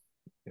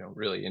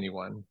 really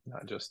anyone,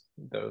 not just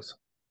those,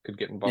 could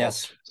get involved.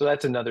 Yes. So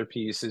that's another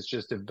piece, is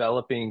just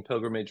developing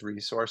pilgrimage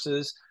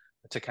resources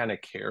to kind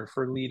of care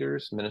for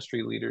leaders,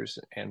 ministry leaders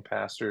and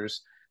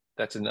pastors.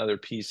 That's another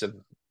piece of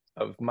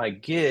my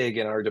gig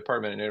in our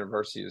department at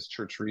university, is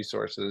church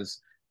resources,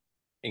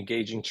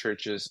 engaging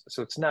churches.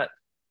 So it's not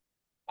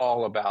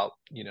all about,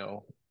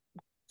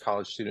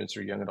 college students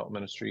or young adult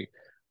ministry,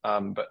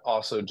 but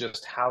also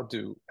just how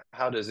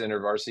does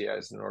InterVarsity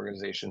as an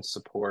organization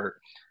support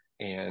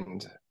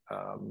and,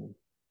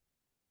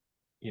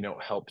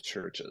 help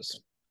churches.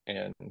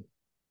 And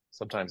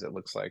sometimes it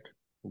looks like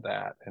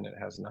that, and it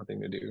has nothing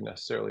to do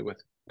necessarily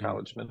with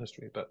college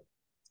ministry. But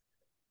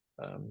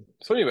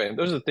so anyway,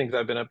 those are the things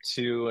I've been up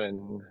to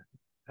and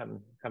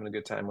having a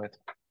good time with.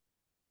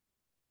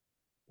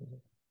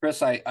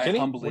 Chris, I Kenny,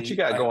 humbly, what you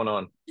got going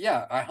on?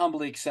 Yeah, I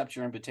humbly accept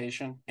your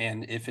invitation.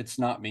 And if it's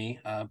not me,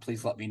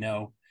 please let me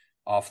know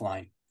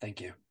offline. Thank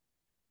you.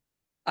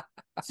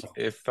 So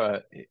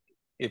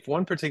if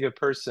one particular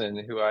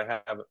person who I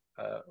have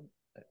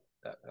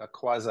a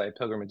quasi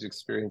pilgrimage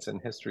experience in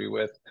history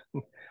with,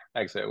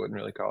 actually I wouldn't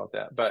really call it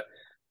that, but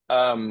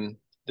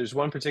there's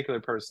one particular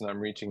person I'm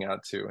reaching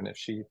out to, and if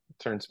she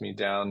turns me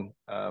down,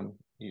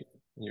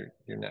 you're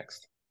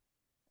next.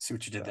 See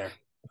what you did there.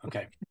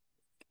 Okay.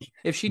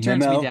 If she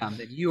turns me down,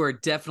 then you are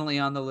definitely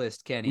on the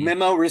list, Kenny.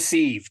 Memo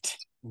received.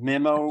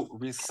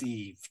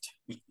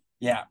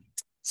 Yeah.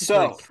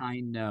 So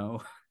kind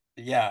no.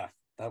 Yeah,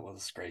 that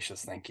was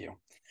gracious. Thank you.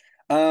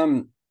 I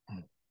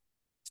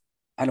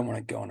don't want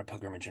to go on a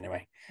pilgrimage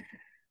anyway.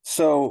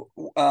 So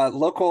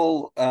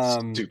local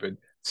stupid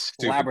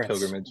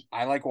pilgrimage.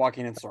 I like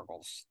walking in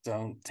circles.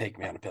 Don't take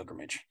me on a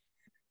pilgrimage.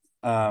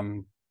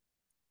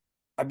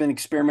 I've been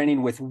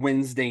experimenting with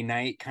Wednesday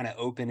night kind of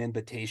open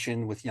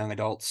invitation with young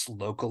adults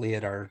locally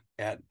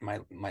at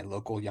my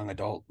local young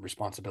adult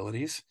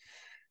responsibilities.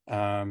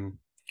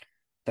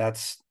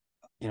 That's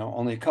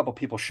only a couple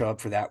people show up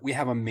for that. We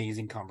have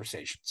amazing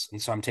conversations.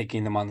 And so I'm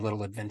taking them on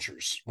little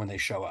adventures when they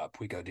show up.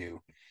 We go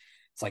do,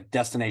 it's like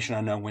Destination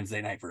Unknown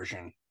Wednesday night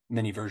version,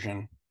 mini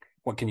version.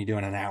 What can you do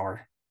in an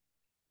hour?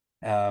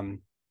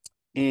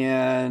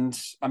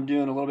 And I'm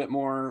doing a little bit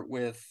more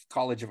with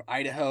College of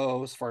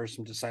Idaho as far as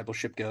some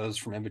discipleship goes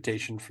from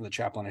invitation from the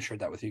chaplain. I shared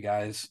that with you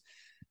guys.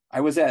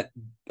 I was at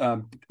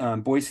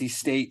Boise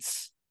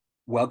State's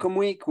Welcome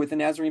Week with a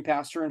Nazarene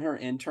pastor and her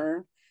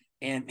intern.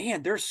 And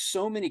man, there's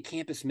so many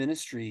campus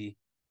ministry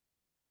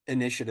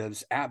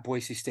initiatives at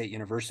Boise State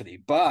University.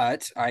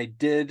 But I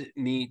did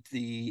meet the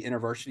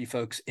university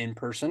folks in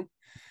person.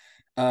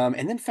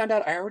 And then found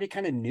out I already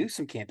kind of knew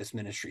some campus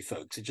ministry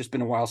folks. It's just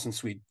been a while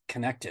since we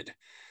connected.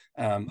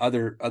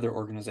 Other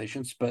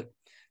organizations, but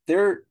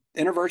their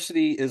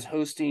university is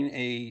hosting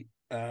a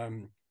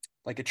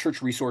like a church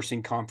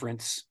resourcing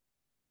conference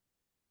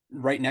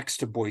right next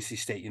to Boise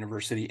State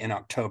University in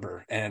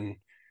October, and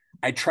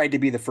I tried to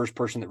be the first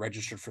person that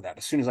registered for that.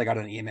 As soon as I got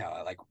an email,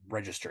 I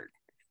registered.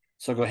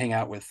 So I'll go hang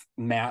out with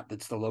Matt,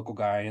 that's the local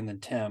guy, and then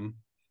Tim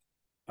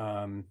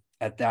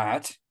at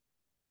that.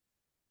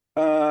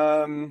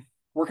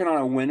 Working on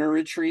a winter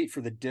retreat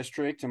for the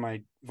district and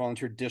my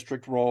volunteer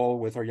district role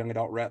with our young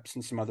adult reps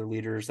and some other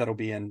leaders. That'll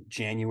be in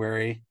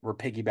January. We're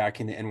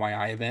piggybacking the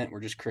NYI event. We're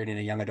just creating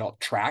a young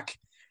adult track.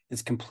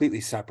 It's completely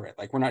separate.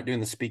 We're not doing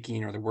the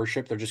speaking or the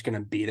worship. They're just going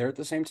to be there at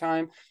the same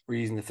time. We're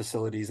using the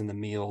facilities and the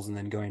meals and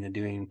then going and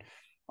doing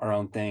our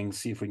own things,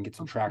 see if we can get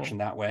some traction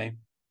that way.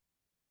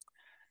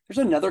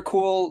 There's another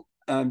cool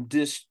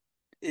it's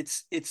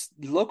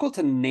local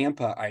to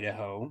Nampa,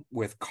 Idaho,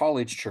 with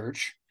College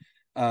Church.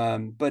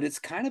 But it's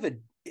kind of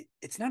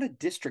it's not a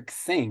district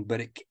thing,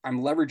 but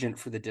I'm leveraging it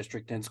for the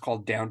district, and it's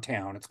called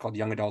Downtown. It's called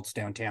Young Adults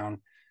Downtown.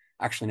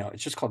 Actually, no,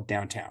 it's just called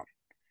Downtown,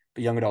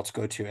 but young adults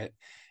go to it.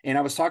 And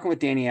I was talking with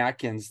Danny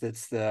Atkins.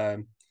 It's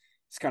kind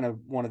of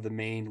one of the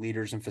main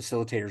leaders and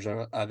facilitators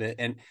of it.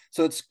 And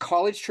so it's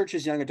College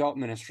Church's young adult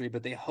ministry,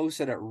 but they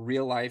host it at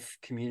Real Life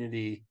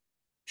Community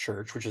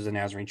Church, which is a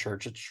Nazarene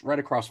church. It's right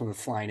across from the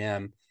Flying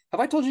M. Have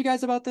I told you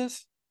guys about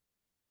this?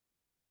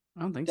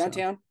 I don't think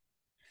Downtown? so.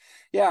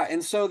 Yeah,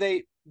 and so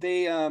they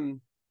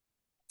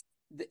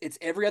it's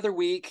every other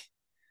week.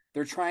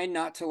 They're trying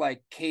not to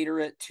cater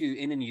it to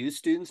NNU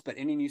students, but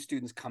NNU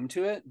students come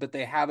to it. But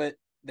they have it.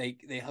 They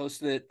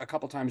hosted it a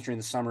couple times during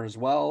the summer as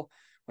well,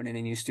 when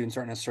NNU students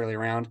aren't necessarily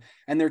around.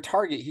 And their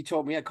target, he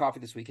told me, I had coffee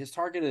this week. His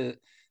target,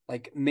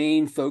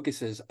 main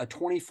focus is a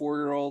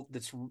 24-year-old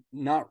that's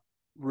not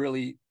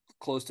really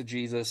close to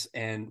Jesus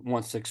and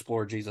wants to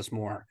explore Jesus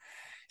more.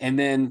 And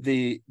then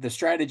the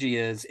strategy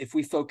is, if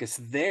we focus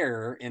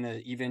there in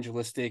an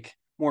evangelistic,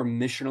 more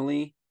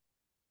missionally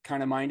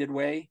kind of minded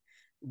way,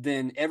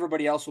 then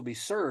everybody else will be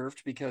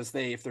served, because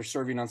if they're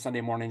serving on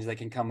Sunday mornings, they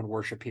can come and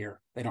worship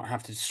here. They don't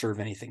have to serve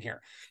anything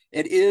here.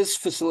 It is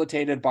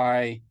facilitated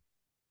by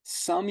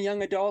some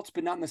young adults,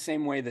 but not in the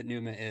same way that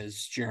Numa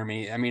is,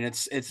 Jeremy. I mean,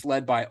 it's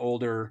led by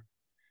older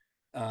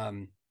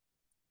young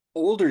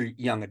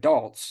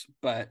adults,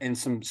 and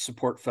some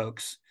support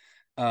folks.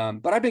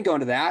 But I've been going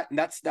to that, and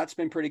that's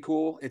been pretty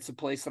cool. It's a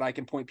place that I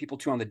can point people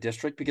to on the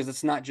district, because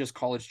it's not just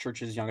College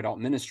Church's young adult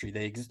ministry.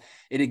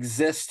 It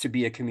exists to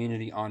be a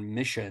community on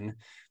mission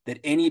that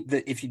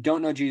if you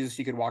don't know Jesus,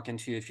 you could walk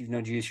into. If you've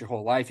known Jesus your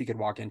whole life, you could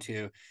walk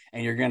into,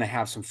 and you're going to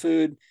have some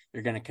food.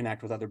 You're going to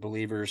connect with other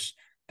believers.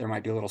 There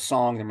might be a little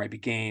song. There might be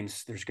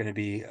games. There's going to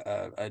be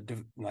a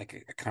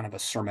kind of a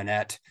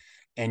sermonette,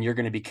 and you're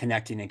going to be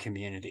connecting in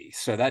community.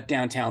 So that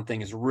downtown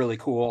thing is really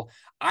cool.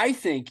 I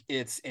think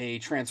it's a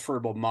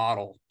transferable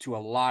model to a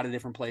lot of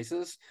different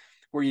places,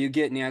 where you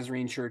get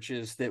Nazarene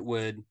churches that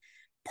would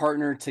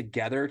partner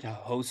together to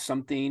host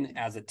something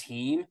as a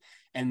team,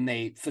 and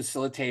they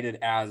facilitate it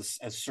as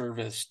a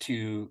service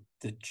to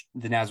the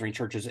Nazarene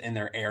churches in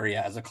their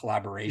area as a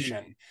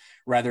collaboration,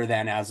 rather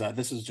than as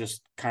this is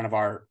just kind of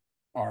our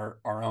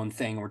own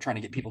thing. We're trying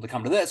to get people to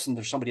come to this, and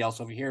there's somebody else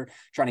over here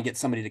trying to get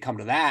somebody to come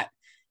to that.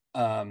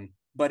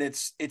 But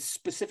it's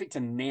specific to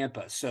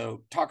Nampa.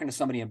 So talking to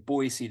somebody in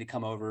Boise to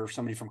come over,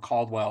 somebody from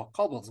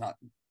Caldwell's not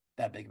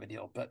that big of a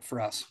deal, but for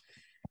us,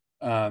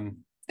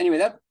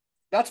 anyway,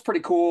 that's pretty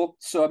cool.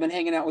 So I've been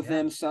hanging out with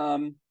them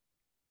some.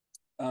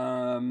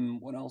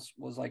 What else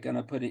was I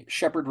gonna put in?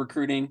 Shepherd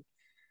Recruiting.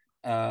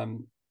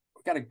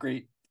 We've got a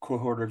great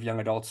cohort of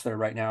young adults there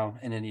right now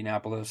in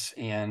Indianapolis,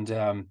 and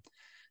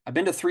I've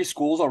been to 3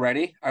 schools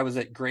already. I was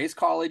at Grace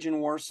College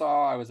in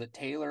Warsaw. I was at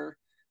Taylor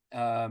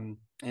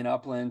in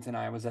Upland, and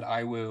I was at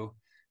IWU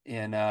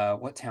in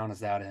what town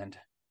is that in?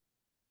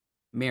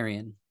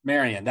 Marion.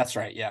 That's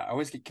right. Yeah, I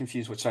always get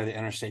confused which side of the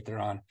interstate they're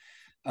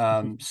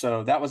on.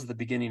 So that was at the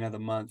beginning of the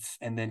month,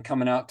 and then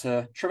coming out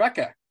to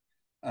Trevecca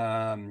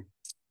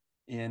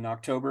in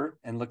October,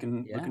 and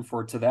looking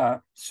forward to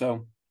that.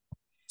 So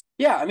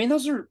yeah, I mean,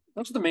 those are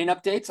the main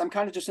updates. I'm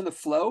kind of just in the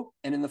flow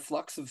and in the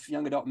flux of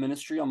young adult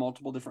ministry on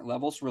multiple different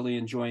levels, really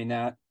enjoying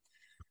that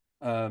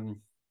in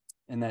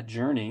that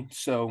journey.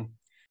 So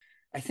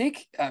I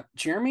think,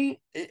 Jeremy,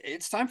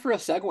 it's time for a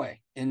segue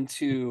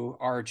into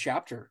our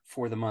chapter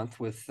for the month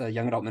with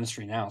Young Adult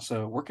Ministry Now.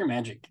 So work your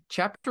magic.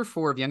 Chapter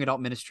 4 of Young Adult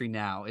Ministry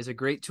Now is a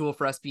great tool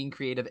for us being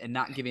creative and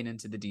not giving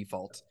into the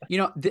default.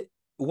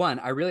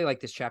 I really like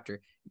this chapter.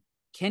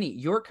 Kenny,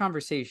 your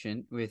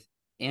conversation with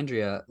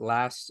Andrea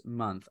last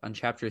month on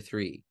chapter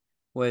 3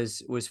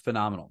 was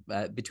phenomenal.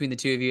 Between the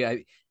two of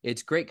you,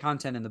 it's great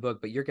content in the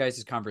book, but your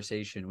guys'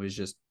 conversation was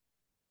just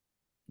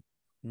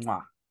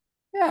mwah.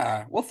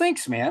 Yeah. Well,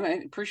 thanks, man.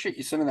 I appreciate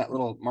you sending that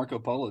little Marco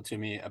Polo to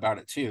me about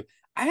it too.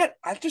 I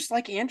just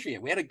like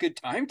Andrea. We had a good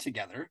time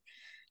together.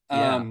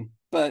 Yeah.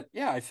 But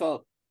yeah, I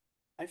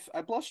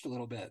blushed a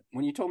little bit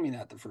when you told me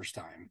that the first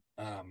time.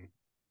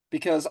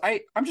 Because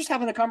I'm just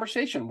having a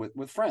conversation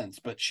with friends,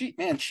 but she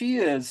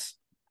is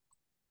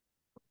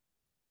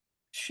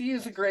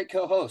a great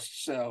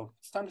co-host. So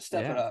it's time to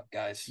step it up,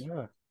 guys.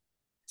 Yeah.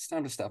 It's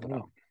time to step it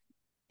up.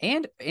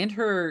 And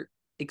her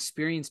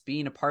experience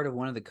being a part of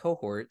one of the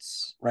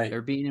cohorts, right,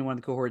 or being in one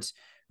of the cohorts,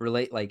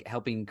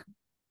 helping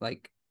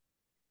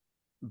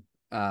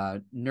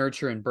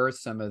nurture and birth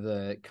some of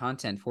the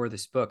content for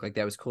this book. Like,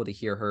 that was cool to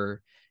hear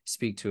her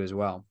speak to as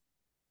well.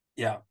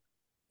 Yeah,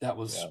 that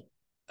was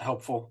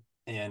helpful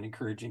and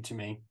encouraging to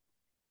me.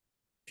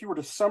 If you were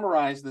to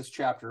summarize this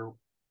chapter,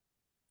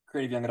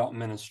 Creative Young Adult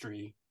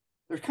Ministry,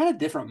 there's kind of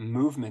different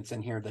movements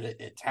in here that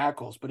it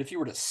tackles, but if you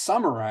were to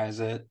summarize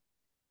it,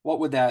 what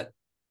would that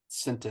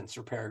sentence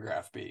or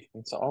paragraph be?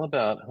 It's all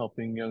about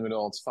helping young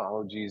adults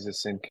follow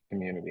Jesus in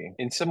community.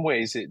 In some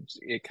ways,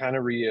 it kind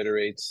of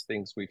reiterates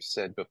things we've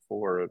said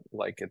before,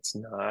 like it's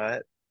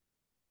not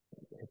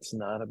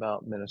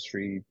about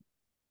ministry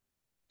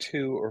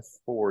to or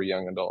for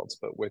young adults,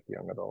 but with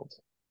young adults.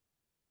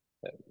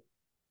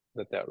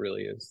 That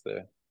really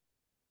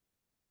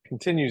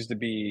continues to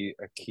be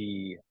a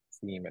key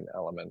theme and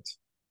element.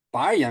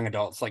 By young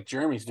adults, like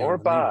Jeremy's doing. Or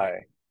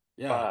by.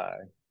 Yeah. By,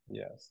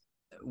 yes.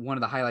 One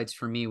of the highlights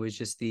for me was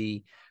just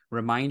the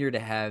reminder to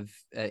have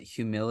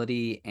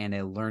humility and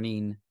a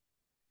learning,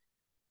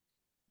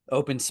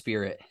 open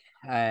spirit.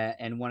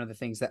 And one of the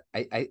things that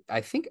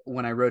I think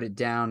when I wrote it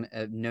down,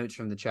 notes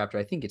from the chapter,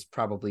 I think it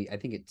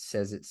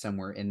says it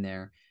somewhere in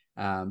there,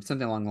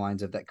 something along the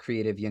lines of that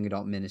creative young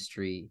adult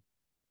ministry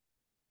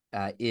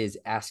is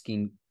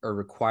asking, or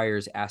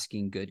requires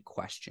asking, good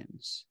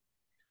questions.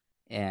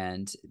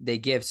 And they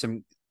give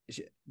some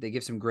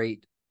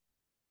great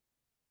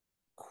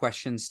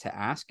questions to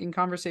ask in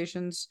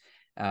conversations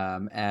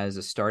as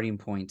a starting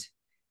point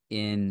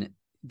in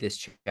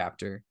this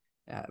chapter.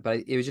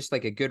 But it was just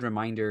like a good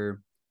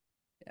reminder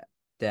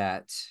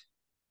that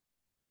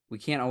we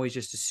can't always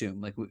just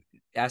assume, like,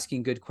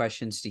 asking good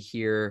questions to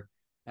hear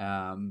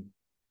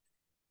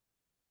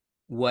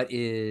what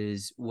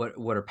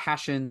are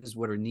passions,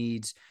 what are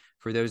needs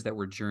for those that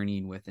we're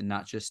journeying with, and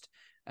not just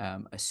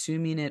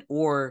assuming it,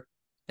 or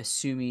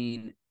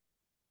assuming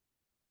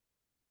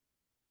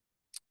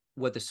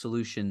what the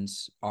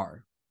solutions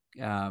are.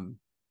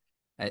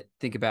 I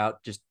think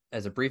about, just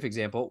as a brief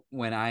example,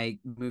 when I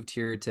moved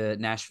here to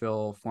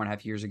Nashville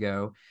 4.5 years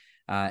ago,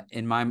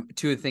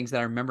 two of the things that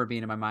I remember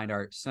being in my mind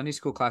are Sunday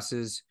school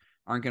classes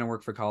aren't going to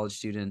work for college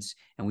students,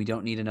 and we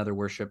don't need another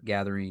worship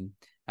gathering.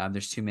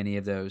 There's too many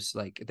of those.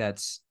 Like,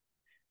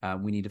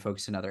 we need to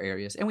focus in other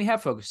areas, and we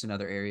have focused in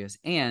other areas.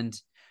 And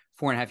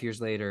 4.5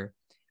 years later,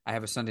 I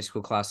have a Sunday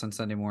school class on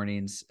Sunday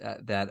mornings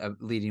that I'm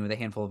leading with a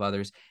handful of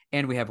others,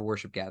 and we have a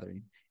worship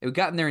gathering. We've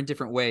gotten there in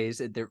different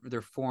ways.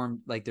 They're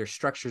formed, like, their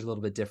structure's a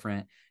little bit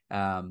different.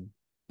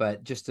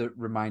 But just a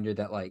reminder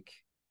that, like,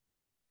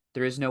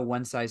 there is no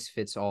one size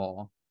fits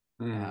all.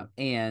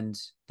 And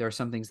there are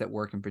some things that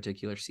work in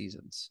particular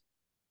seasons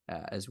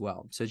as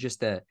well. So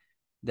just that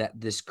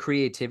this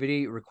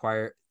creativity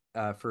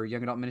for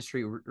young adult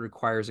ministry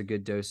requires a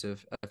good dose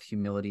of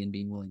humility and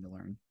being willing to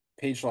learn.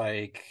 Page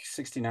like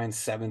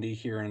 6970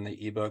 here in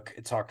the ebook,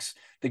 it talks,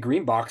 the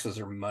green boxes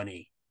are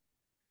money.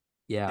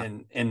 Yeah.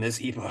 In this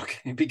ebook,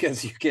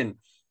 because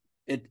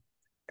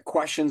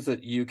questions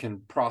that you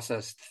can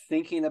process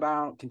thinking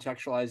about,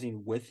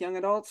 contextualizing with young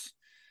adults,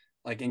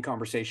 like in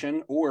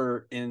conversation,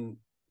 or in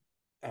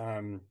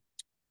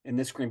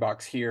this green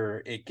box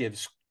here, it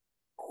gives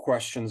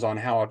questions on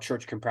how a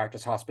church can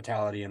practice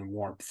hospitality and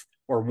warmth.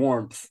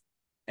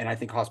 And I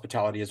think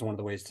hospitality is one of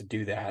the ways to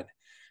do that.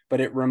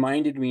 But it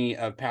reminded me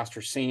of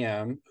Pastor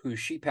Sam, who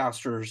she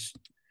pastors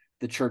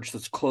the church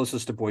that's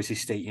closest to Boise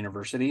State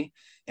University.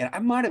 And I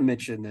might have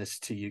mentioned this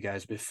to you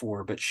guys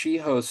before, but she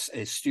hosts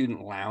a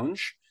student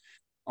lounge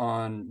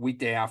on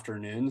weekday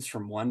afternoons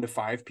from 1 to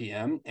 5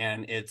 p.m.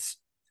 And it's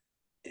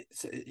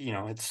a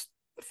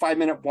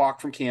 5-minute walk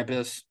from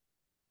campus.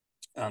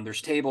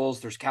 There's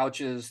tables, there's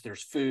couches,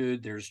 there's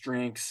food, there's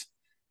drinks,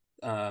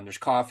 there's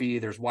coffee,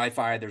 there's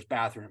Wi-Fi, there's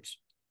bathrooms.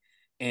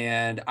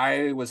 And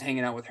I was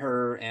hanging out with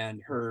her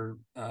and her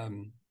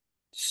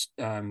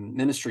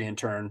ministry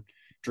intern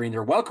during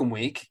their welcome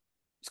week.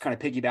 It's kind of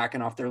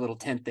piggybacking off their little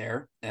tent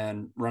there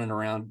and running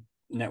around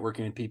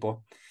networking with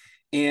people.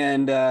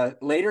 And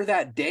later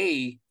that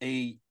day,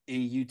 a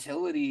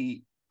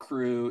utility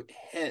crew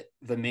hit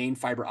the main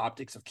fiber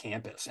optics of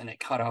campus, and it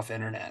cut off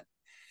internet.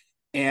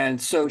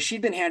 And so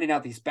she'd been handing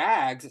out these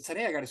bags that said,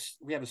 hey,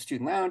 we have a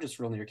student lounge. It's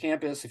real near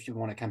campus. If you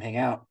want to come hang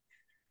out,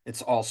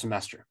 it's all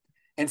semester.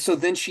 And so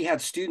then she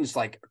had students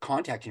like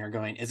contacting her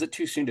going, is it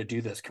too soon to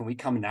do this? Can we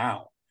come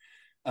now?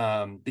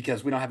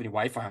 Because we don't have any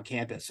Wi-Fi on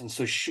campus. And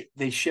so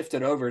they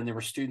shifted over, and there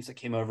were students that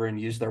came over and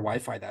used their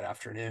Wi-Fi that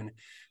afternoon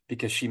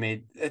because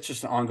it's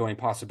just an ongoing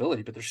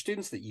possibility, but there's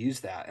students that use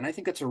that. And I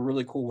think that's a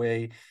really cool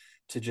way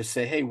to just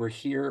say, hey, we're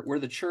here. We're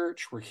the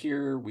church. We're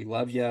here. We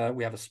love you.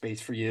 We have a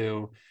space for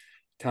you.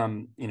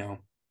 Come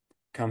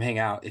hang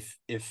out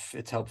if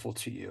it's helpful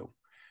to you.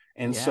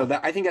 And so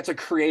that, I think that's a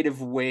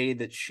creative way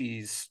that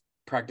she's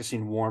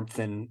practicing warmth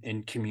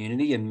and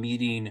community and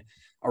meeting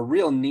a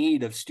real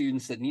need of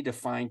students that need to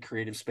find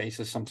creative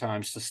spaces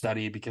sometimes to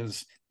study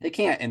because they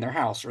can't in their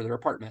house or their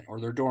apartment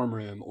or their dorm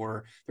room,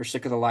 or they're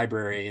sick of the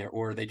library,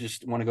 or they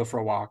just want to go for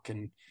a walk.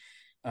 And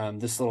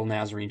this little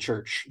Nazarene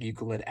church,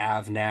 Euclid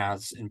Ave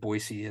Naz in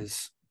Boise,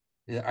 is,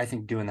 I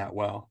think, doing that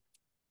well.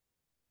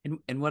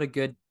 And what a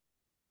good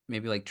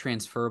maybe like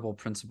transferable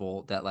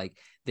principle that like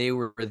they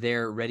were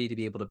there ready to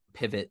be able to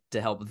pivot to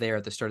help there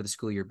at the start of the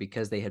school year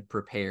because they had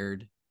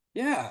prepared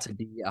to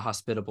be a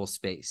hospitable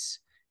space.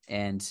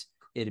 And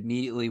it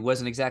immediately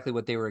wasn't exactly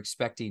what they were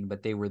expecting,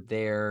 but they were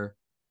there,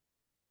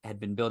 had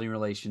been building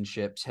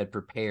relationships, had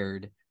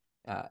prepared,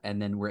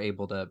 and then were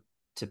able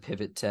to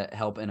pivot to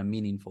help in a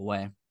meaningful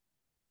way.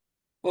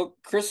 Well,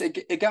 Chris,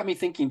 it got me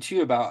thinking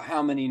too about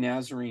how many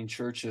Nazarene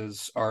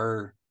churches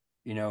are,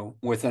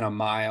 within a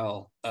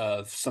mile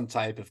of some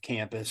type of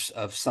campus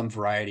of some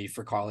variety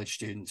for college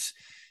students.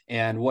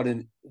 And what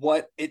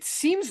it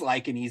seems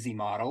like an easy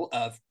model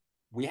of,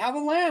 we have a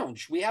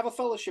lounge, we have a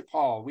fellowship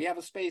hall, we have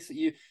a space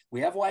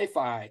we have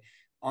Wi-Fi.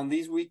 On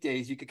these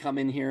weekdays, you could come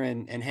in here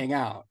and hang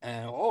out.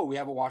 We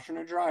have a washer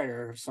and a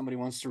dryer if somebody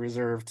wants to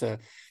reserve to,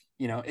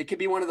 it could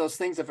be one of those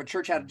things. If a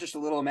church had just a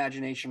little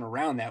imagination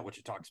around that, which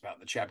it talks about in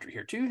the chapter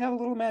here too, have a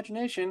little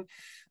imagination.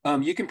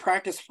 You can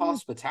practice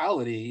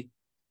hospitality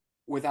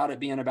without it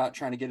being about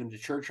trying to get them to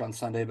church on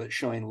Sunday, but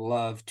showing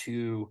love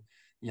to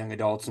young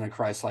adults in a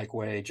Christ-like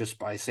way, just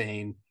by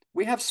saying,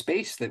 we have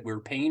space that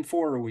we're paying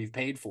for or we've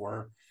paid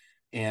for.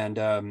 And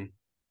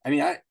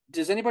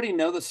does anybody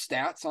know the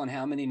stats on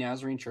how many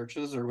Nazarene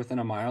churches are within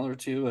a mile or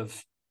two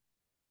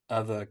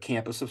of a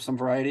campus of some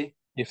variety?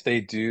 If they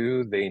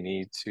do, they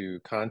need to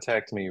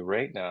contact me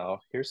right now.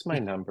 Here's my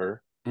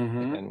number.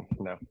 Mm-hmm.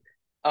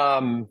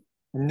 And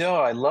no,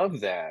 I love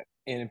that.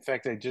 And in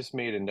fact, I just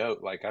made a note,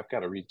 like I've got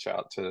to reach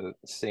out to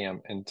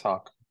Sam and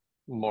talk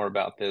more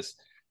about this.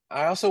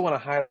 I also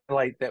want to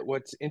highlight that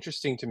what's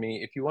interesting to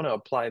me, if you want to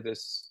apply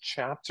this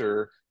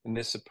chapter and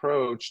this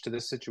approach to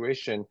this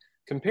situation,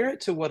 compare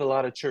it to what a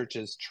lot of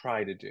churches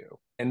try to do.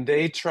 And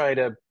they try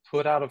to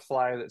put out a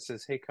flyer that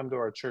says, hey, come to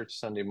our church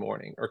Sunday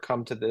morning, or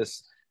come to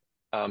this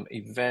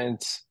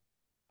event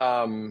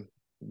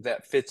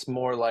that fits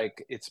more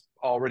like it's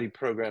already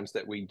programs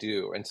that we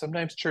do. And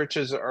sometimes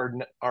churches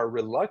are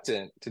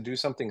reluctant to do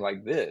something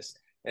like this,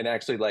 and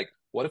actually like,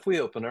 what if we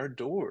open our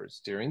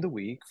doors during the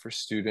week for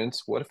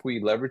students? What if we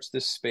leverage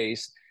this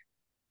space?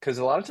 Because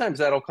a lot of times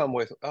that'll come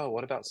with, oh,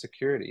 what about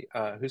security?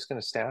 Who's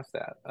going to staff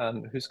that?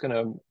 Who's going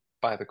to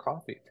buy the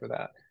coffee for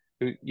that?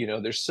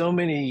 There's so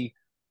many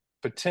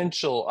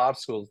potential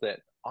obstacles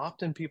that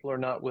often people are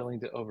not willing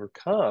to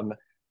overcome.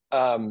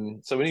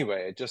 So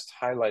anyway, just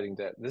highlighting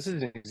that this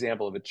is an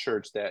example of a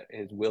church that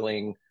is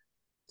willing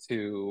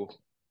to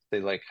say,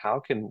 like,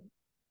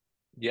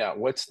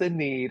 what's the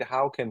need?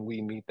 How can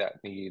we meet that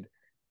need?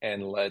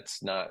 And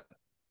let's not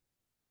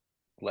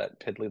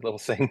let piddly little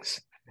things,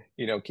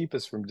 keep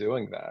us from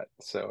doing that.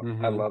 So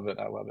I love it.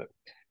 I love it.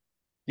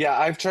 Yeah,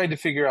 I've tried to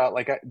figure out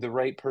like the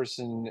right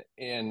person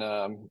in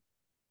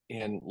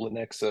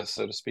Lenexa,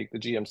 so to speak, the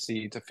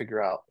GMC, to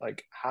figure out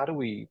like how do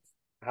we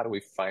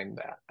find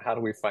that? How do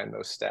we find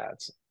those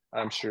stats?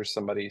 I'm sure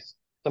somebody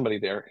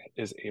there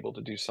is able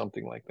to do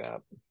something like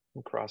that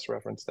and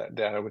cross-reference that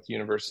data with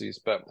universities.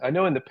 But I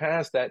know in the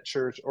past that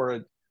church,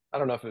 or I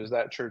don't know if it was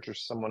that church or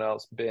someone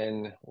else,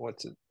 Ben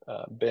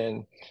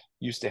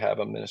used to have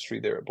a ministry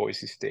there at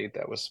Boise State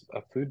that was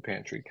a food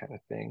pantry kind of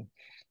thing.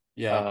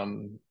 Yeah.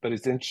 But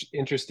it's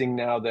interesting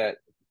now that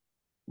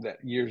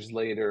years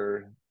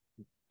later,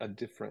 a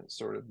different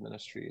sort of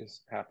ministry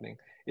is happening.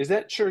 Is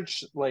that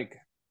church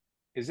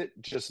is it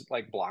just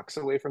like blocks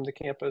away from the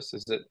campus?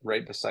 Is it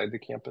right beside the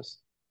campus?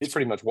 It's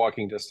pretty much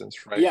walking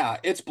distance, right? Yeah,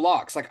 it's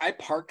blocks. Like I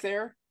park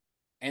there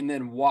and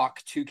then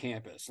walk to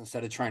campus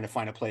instead of trying to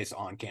find a place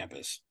on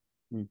campus.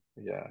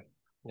 Yeah.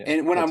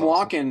 And when I'm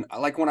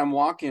awesome.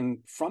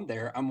 walking from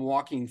there, I'm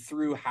walking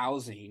through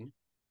housing.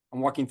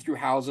 I'm walking through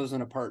houses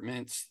and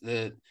apartments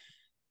that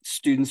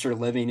students are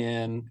living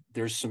in.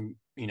 There's some,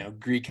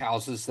 Greek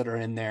houses that are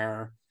in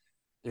there.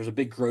 There's a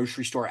big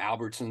grocery store,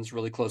 Albertsons,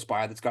 really close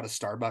by, that's got a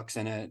Starbucks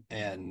in it,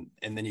 and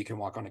then you can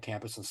walk on a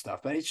campus and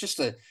stuff. But it's just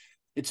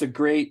it's a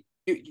great.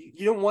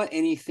 You don't want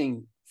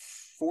anything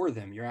for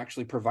them. You're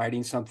actually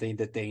providing something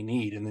that they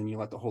need, and then you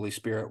let the Holy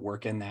Spirit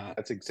work in that.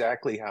 That's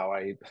exactly how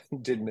I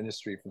did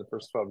ministry for the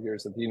first 12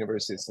 years at the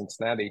University of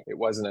Cincinnati. It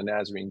wasn't a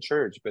Nazarene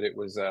church, but it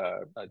was a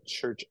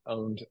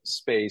church-owned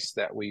space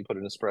that we put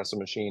an espresso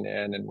machine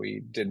in, and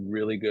we did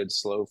really good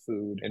slow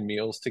food and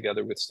meals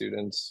together with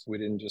students. We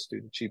didn't just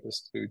do the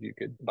cheapest food you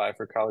could buy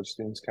for college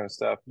students kind of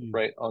stuff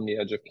right on the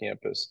edge of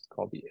campus. It's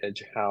called the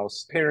Edge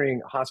House.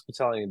 Pairing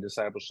hospitality and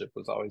discipleship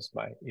was always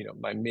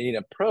my main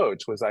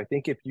approach. Was I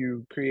think if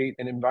you create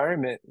an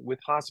environment with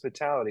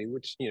hospitality,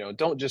 which,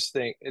 don't just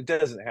think, it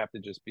doesn't have to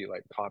just be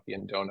like coffee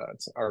and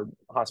donuts. Our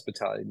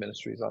hospitality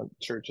ministries on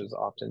churches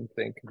often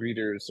think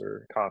greeters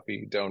or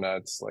coffee,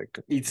 donuts, like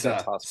pizza,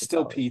 that's hospitality.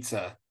 Still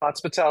pizza.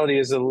 Hospitality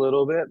is a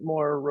little bit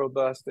more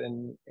robust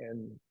and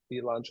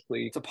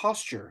theologically. It's a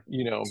posture.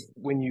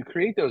 When you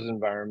create those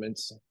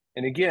environments,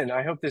 and again,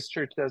 I hope this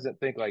church doesn't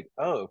think like,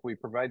 oh, if we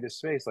provide this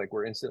space, like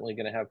we're instantly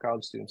going to have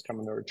college students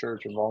coming to our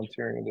church or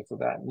volunteering and this or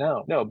that.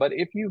 No. But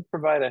if you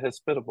provide a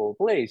hospitable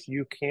place,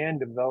 you can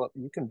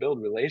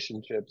build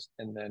relationships,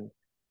 and then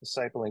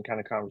discipling kind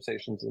of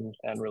conversations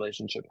and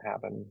relationship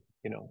happen,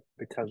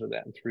 because of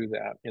that and through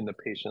that, in the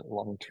patient,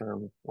 long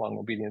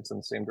obedience in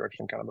the same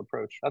direction kind of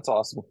approach. That's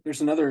awesome.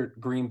 There's another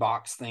green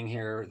box thing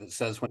here that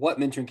says, what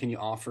mentoring can you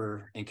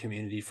offer in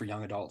community for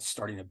young adults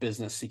starting a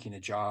business, seeking a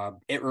job?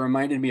 It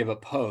reminded me of a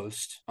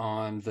post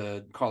on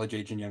the college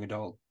age and young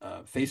adult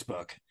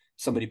Facebook.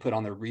 Somebody put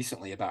on there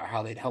recently about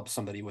how they'd help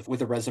somebody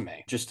with a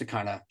resume, just to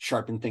kind of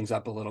sharpen things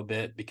up a little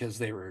bit, because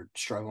they were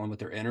struggling with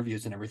their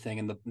interviews and everything.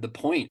 And the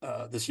point,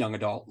 this young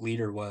adult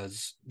leader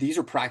was, these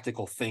are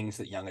practical things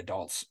that young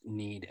adults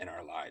need in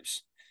our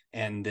lives,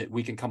 and that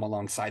we can come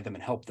alongside them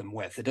and help them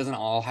with. It doesn't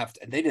all have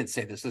to, and they didn't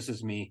say this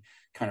is me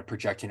kind of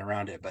projecting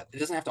around it, but it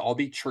doesn't have to all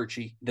be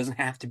churchy. It doesn't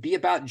have to be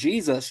about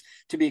Jesus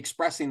to be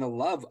expressing the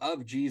love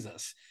of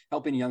Jesus,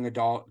 helping a young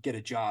adult get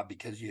a job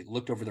because you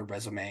looked over their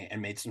resume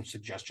and made some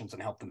suggestions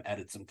and helped them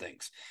edit some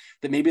things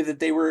that maybe that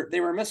they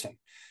were missing.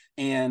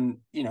 And,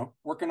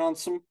 working on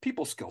some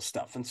people skill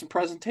stuff and some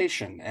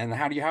presentation, and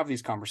how do you have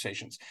these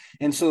conversations?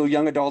 And so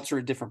young adults are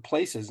at different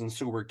places. And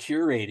so we're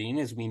curating,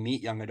 as we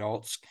meet young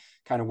adults,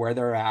 kind of where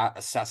they're at,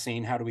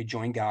 assessing how do we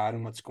join God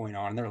and what's going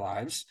on in their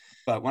lives.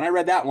 But when I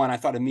read that one, I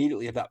thought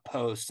immediately of that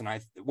post,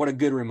 and what a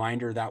good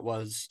reminder that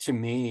was to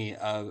me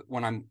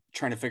when I'm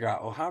trying to figure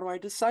out, how do I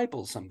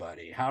disciple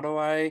somebody? How do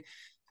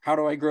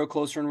I grow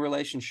closer in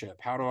relationship?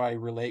 How do I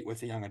relate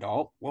with a young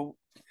adult? Well,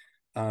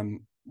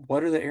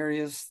 what are the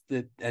areas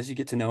that, as you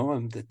get to know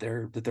them, that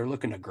they're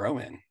looking to grow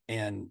in,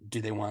 and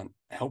do they want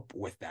help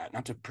with that?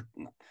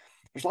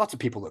 There's lots of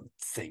people that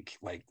think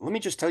like, let me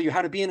just tell you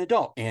how to be an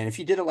adult, and if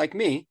you did it like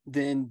me,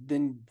 then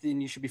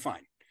you should be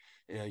fine.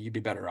 You'd be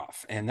better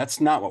off. And that's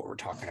not what we're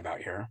talking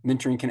about here.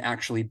 Mentoring can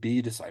actually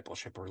be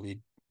discipleship or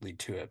lead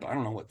to it. But I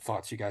don't know what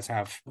thoughts you guys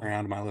have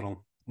around my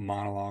little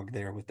monologue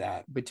there with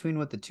that. Between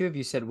what the two of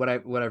you said, what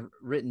I've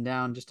written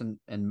down just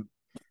in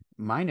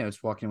my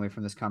notes walking away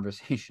from this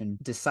conversation,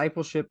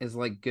 discipleship is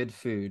like good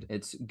food.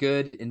 It's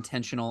good,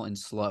 intentional, and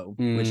slow.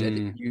 Which I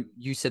think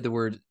you said the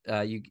word.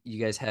 You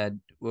guys had,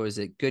 what was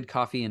it? Good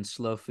coffee and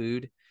slow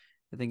food,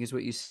 I think is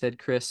what you said,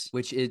 Chris.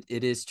 Which it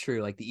is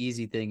true. Like the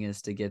easy thing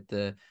is to get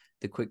the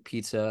quick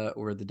pizza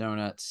or the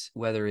donuts,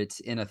 whether it's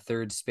in a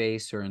third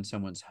space or in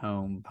someone's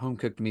home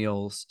cooked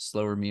meals,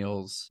 slower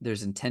meals.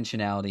 There's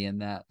intentionality in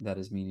that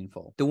is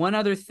meaningful. The one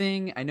other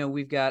thing, I know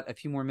we've got a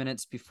few more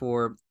minutes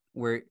before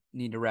we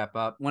need to wrap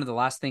up. One of the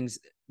last things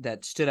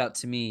that stood out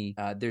to me,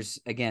 there's,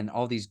 again,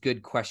 all these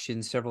good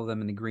questions, several of them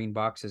in the green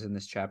boxes in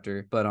this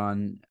chapter, but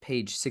on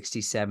page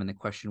 67, the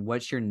question,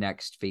 what's your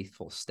next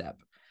faithful step?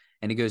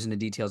 And it goes into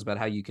details about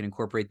how you can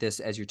incorporate this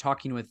as you're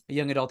talking with a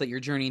young adult that you're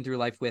journeying through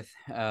life with,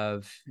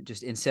 of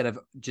just, instead of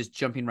just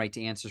jumping right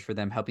to answers for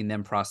them, helping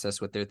them process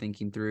what they're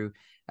thinking through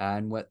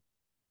and what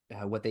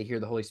they hear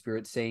the Holy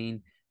Spirit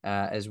saying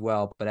as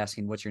well, but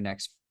asking, what's your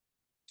next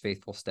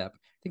faithful step?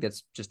 I think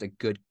that's just a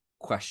good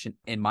question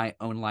in my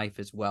own life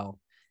as well,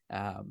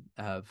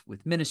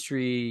 with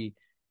ministry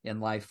and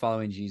life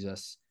following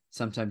Jesus.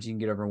 Sometimes you can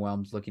get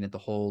overwhelmed looking at the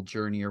whole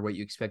journey or what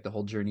you expect the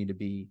whole journey to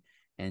be,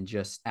 and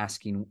just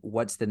asking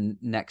what's the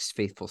next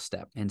faithful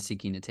step and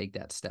seeking to take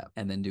that step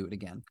and then do it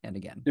again and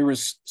again. There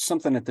was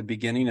something at the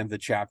beginning of the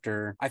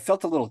chapter I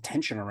felt a little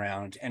tension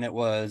around, and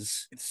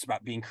it's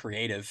about being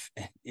creative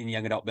in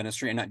young adult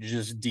ministry and not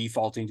just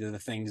defaulting to the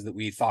things that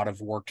we thought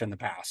have worked in the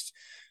past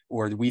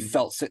or we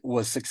felt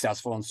was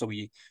successful. And so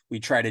we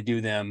try to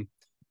do them.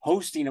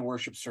 Hosting a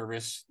worship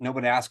service,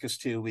 nobody asked us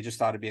to. We just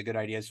thought it'd be a good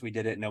idea, so we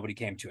did it. And nobody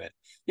came to it.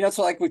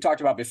 So like we talked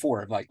about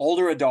before, like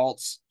older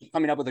adults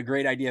coming up with a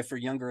great idea for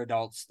younger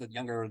adults that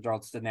younger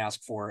adults didn't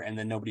ask for, and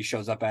then nobody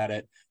shows up at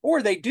it,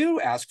 or they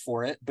do ask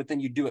for it, but then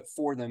you do it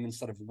for them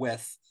instead of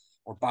with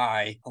or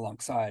by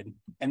alongside,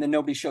 and then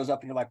nobody shows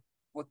up, and you're like,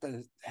 what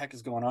the heck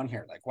is going on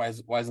here? Like, why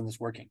isn't this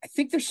working? I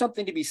think there's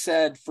something to be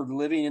said for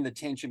living in the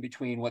tension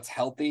between what's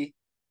healthy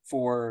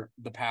for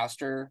the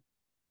pastor,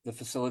 the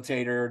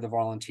facilitator, the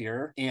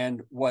volunteer,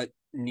 and what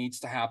needs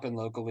to happen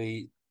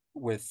locally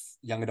with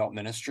young adult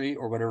ministry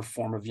or whatever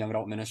form of young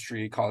adult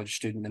ministry, college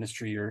student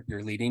ministry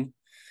you're leading.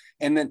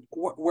 And then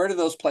where do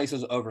those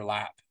places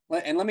overlap?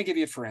 And let me give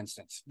you, for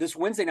instance, this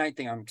Wednesday night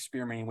thing I'm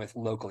experimenting with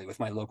locally with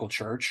my local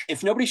church.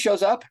 If nobody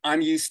shows up,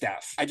 I'm youth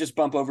staff. I just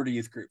bump over to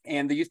youth group.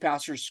 And the youth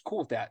pastor's cool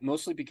with that,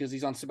 mostly because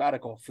he's on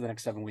sabbatical for the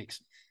next 7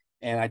 weeks.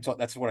 And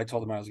that's what I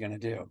told him I was going to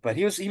do. But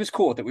he was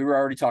cool with it. We were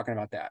already talking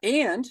about that.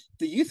 And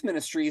the youth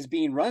ministry is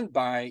being run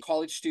by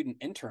college student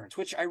interns,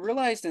 which I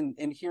realized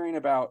in hearing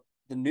about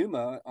the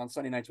Numa on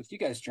Sunday nights with you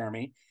guys,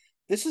 Jeremy.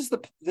 This is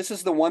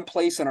the one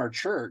place in our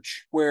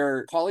church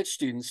where college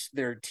students,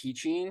 they're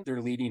teaching,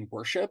 they're leading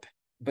worship,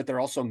 but they're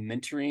also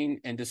mentoring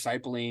and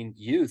discipling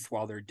youth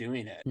while they're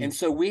doing it. And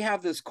so we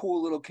have this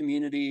cool little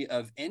community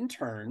of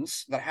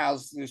interns that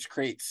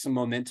creates some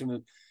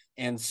momentum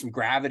and some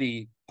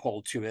gravity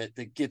pull to it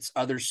that gets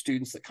other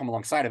students that come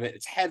alongside of it.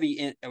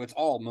 It's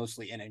all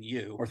mostly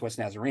NNU, Northwest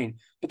Nazarene,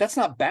 but that's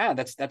not bad.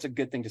 That's a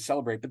good thing to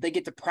celebrate, but they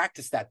get to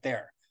practice that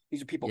there.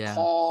 These are people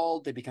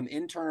called, they become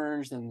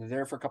interns, and they're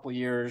there for a couple of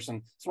years,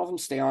 and some of them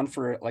stay on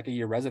for like a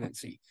year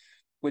residency,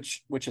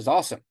 which is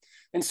awesome.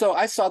 And so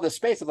I saw the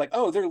space of like,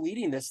 oh, they're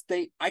leading this.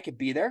 I could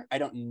be there. I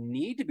don't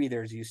need to be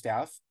there as youth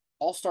staff.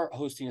 I'll start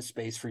hosting a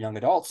space for young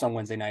adults on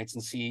Wednesday nights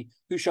and see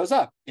who shows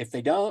up. If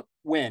they don't,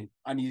 win.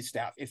 I'm youth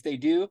staff. If they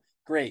do,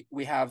 great.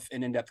 We have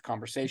an in-depth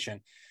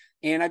conversation.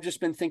 And I've just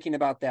been thinking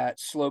about that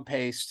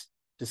slow-paced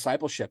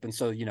discipleship. And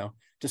so,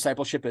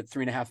 discipleship at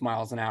 3.5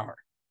 miles an hour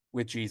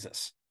with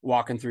Jesus,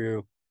 walking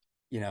through,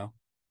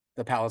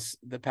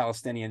 the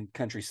Palestinian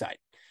countryside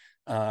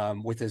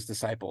with his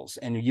disciples.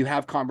 And you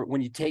have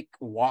when you take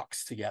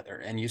walks together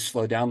and you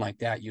slow down like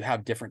that, you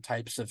have different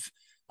types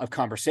of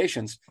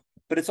conversations.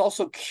 But it's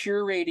also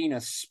curating a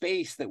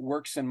space that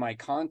works in my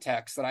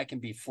context that I can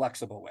be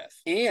flexible with.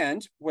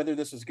 And whether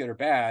this is good or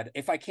bad,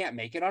 if I can't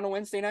make it on a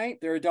Wednesday night,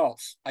 they're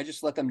adults. I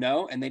just let them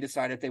know and they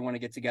decide if they want to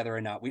get together or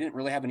not. We didn't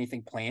really have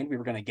anything planned. We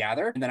were going to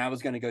gather and then I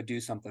was going to go do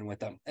something with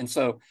them. And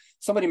so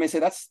somebody may say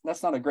that's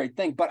not a great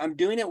thing, but I'm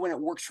doing it when it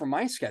works for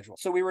my schedule.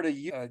 So we were at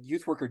a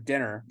youth worker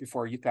dinner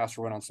before our youth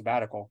pastor went on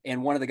sabbatical.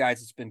 And one of the guys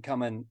that's been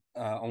coming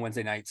on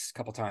Wednesday nights a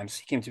couple times,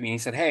 he came to me and he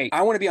said, hey,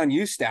 I want to be on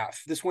youth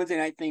staff. This Wednesday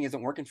night thing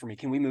isn't working for me.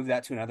 Can we move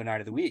that to another night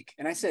of the week?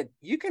 And I said,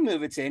 you can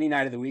move it to any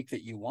night of the week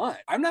that you want.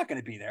 I'm not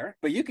going to be there,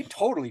 but you can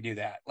totally do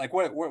that. Like,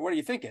 what are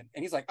you thinking?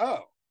 And he's like, oh,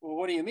 well,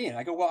 what do you mean?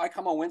 I go, well, I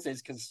come on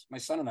Wednesdays because my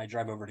son and I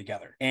drive over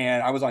together.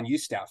 And I was on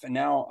youth staff, and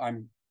now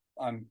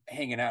I'm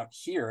hanging out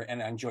here,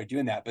 and I enjoy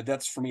doing that. But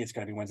that's, for me, it's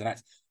going to be Wednesday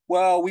nights.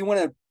 Well,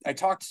 I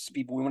talked to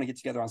people. We want to get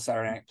together on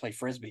Saturday night, play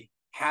Frisbee.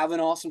 Have an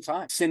awesome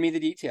time. Send me the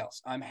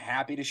details. I'm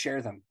happy to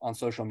share them on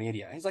social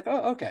media. He's like,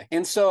 oh, okay.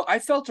 And so I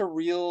felt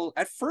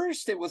at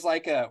first it was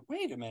like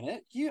wait a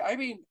minute.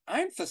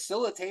 I'm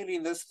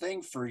facilitating this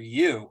thing for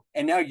you.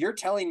 And now you're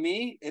telling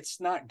me it's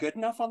not good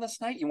enough on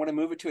this night. You want to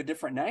move it to a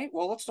different night?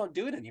 Well, let's not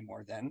do it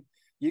anymore then.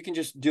 You can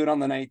just do it on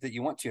the night that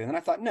you want to. And then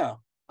I thought,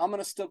 no, I'm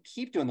going to still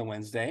keep doing the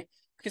Wednesday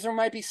because there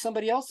might be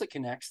somebody else that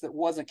connects that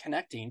wasn't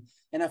connecting.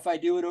 And if I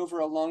do it over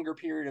a longer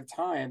period of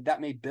time, that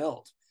may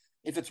build.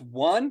 If it's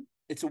one,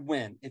 it's a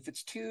win. If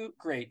it's two,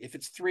 great. If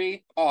it's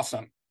three,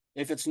 awesome.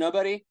 If it's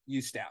nobody,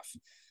 you staff.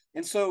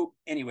 And so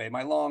anyway,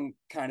 my long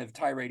kind of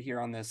tirade here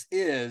on this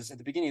is at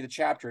the beginning of the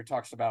chapter, it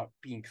talks about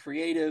being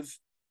creative,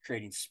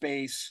 creating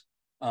space,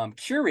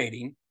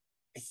 curating.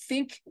 I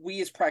think we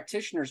as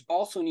practitioners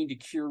also need to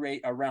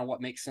curate around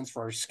what makes sense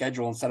for our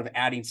schedule instead of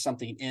adding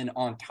something in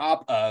on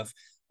top of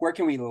where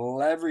can we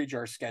leverage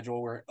our schedule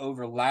where it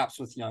overlaps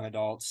with young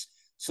adults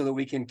so that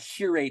we can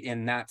curate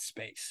in that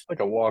space.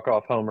 Like a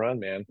walk-off home run,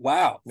 man.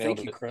 Wow.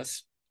 Thank you,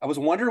 Chris. I was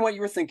wondering what you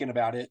were thinking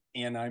about it,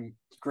 and I'm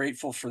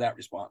grateful for that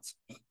response.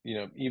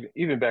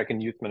 Even back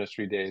in youth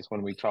ministry days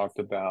when we talked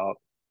about,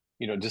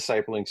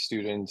 discipling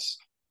students,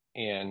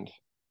 and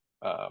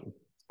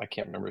I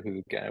can't remember who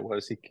the guy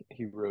was.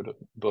 He wrote a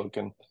book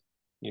and,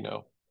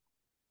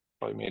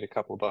 probably made a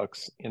couple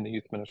bucks in the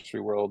youth ministry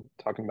world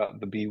talking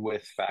about the be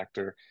with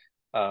factor.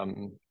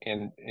 And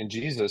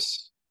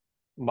Jesus'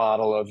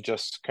 model of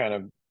just kind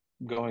of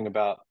going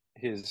about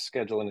his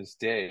schedule and his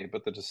day,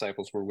 but the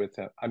disciples were with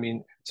him. I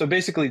mean, so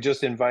basically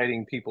just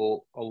inviting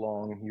people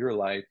along your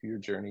life, your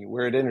journey,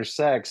 where it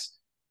intersects.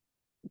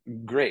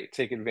 Great,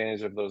 take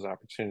advantage of those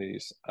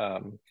opportunities,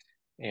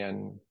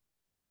 and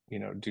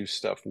do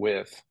stuff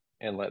with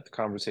and let the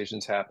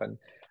conversations happen.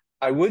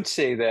 I would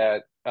say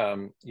that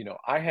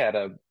I had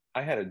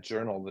a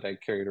journal that I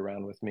carried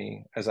around with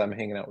me as I'm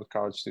hanging out with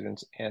college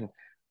students, and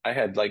I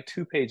had like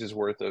 2 pages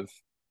worth of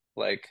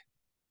like,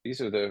 these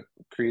are the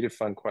creative,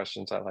 fun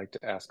questions I like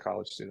to ask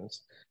college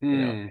students.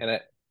 And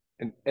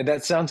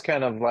that sounds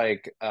kind of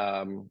like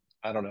I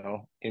don't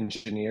know,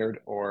 engineered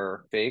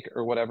or fake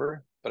or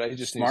whatever. But I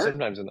just knew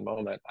sometimes in the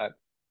moment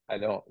I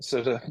don't.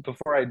 So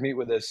before I'd meet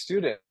with a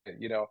student,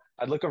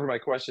 I'd look over my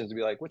questions and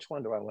be like, which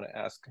one do I want to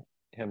ask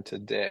him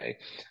today?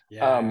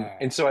 Yeah.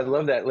 And so I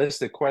love that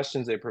list of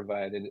questions they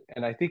provided,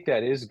 and I think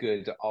that is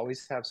good to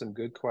always have some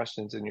good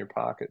questions in your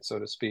pocket, so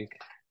to speak,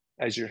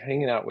 as you're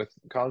hanging out with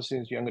college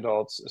students, young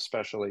adults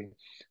especially.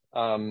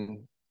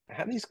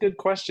 Have these good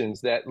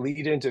questions that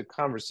lead into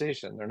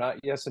conversation. They're not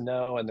yes and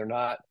no, and they're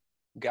not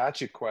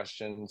gotcha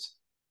questions.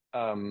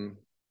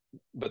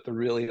 the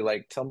really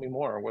like, tell me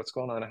more, what's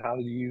going on? How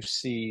do you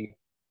see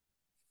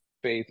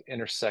faith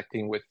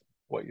intersecting with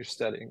what you're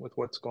studying, with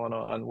what's going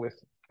on, with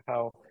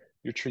how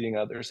you're treating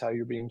others, how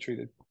you're being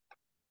treated?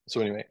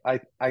 So anyway,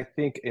 I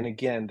think, and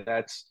again,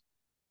 that's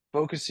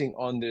focusing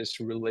on this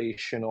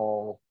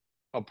relational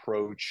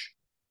approach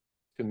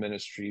to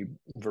ministry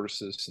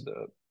versus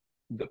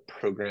the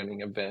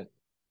programming event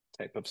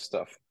type of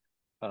stuff.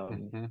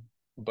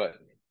 But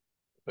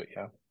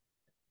yeah,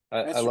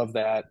 I love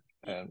that.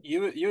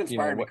 You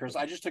inspired me, Chris.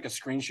 I just took a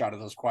screenshot of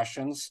those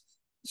questions.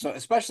 So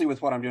especially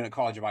with what I'm doing at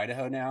College of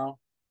Idaho now,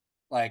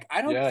 like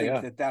I don't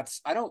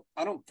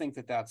think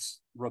that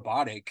that's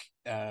robotic.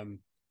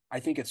 I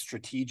think it's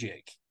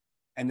strategic,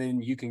 and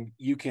then you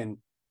can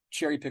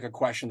cherry pick a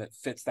question that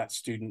fits that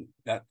student,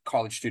 that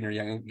college student or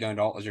young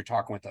adult as you're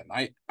talking with them.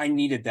 I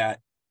needed that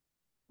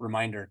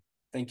reminder.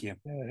 Thank you.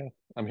 Yeah.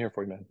 I'm here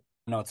for you, man.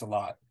 No, it's a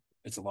lot.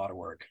 It's a lot of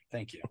work.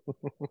 Thank you.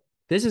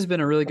 This has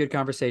been a really good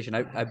conversation.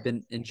 I've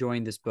been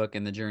enjoying this book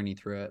and the journey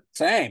through it.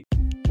 Same.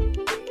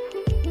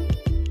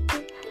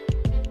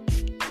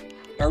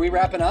 Are we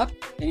wrapping up?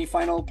 Any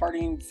final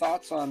parting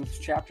thoughts on this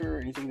chapter or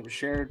anything that was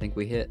shared? I think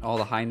we hit all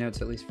the high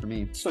notes, at least for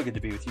me. So good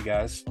to be with you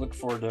guys. Look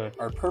forward to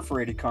our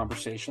perforated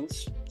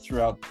conversations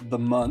throughout the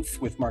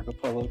month with Marco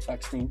Polo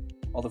texting,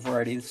 all the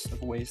varieties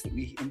of ways that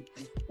we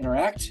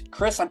interact.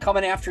 Chris, I'm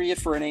coming after you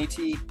for an AT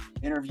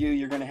interview.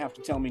 You're going to have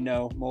to tell me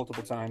no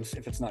multiple times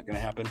if it's not going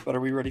to happen. But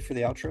are we ready for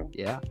the outro?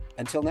 Yeah.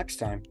 Until next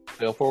time.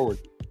 Fail forward.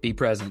 Be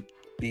present.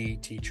 Be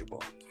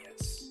teachable.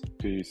 Yes.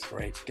 Peace.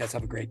 Great. You guys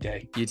have a great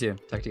day. You too.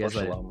 Talk to you guys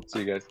later. See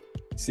you guys.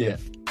 See ya.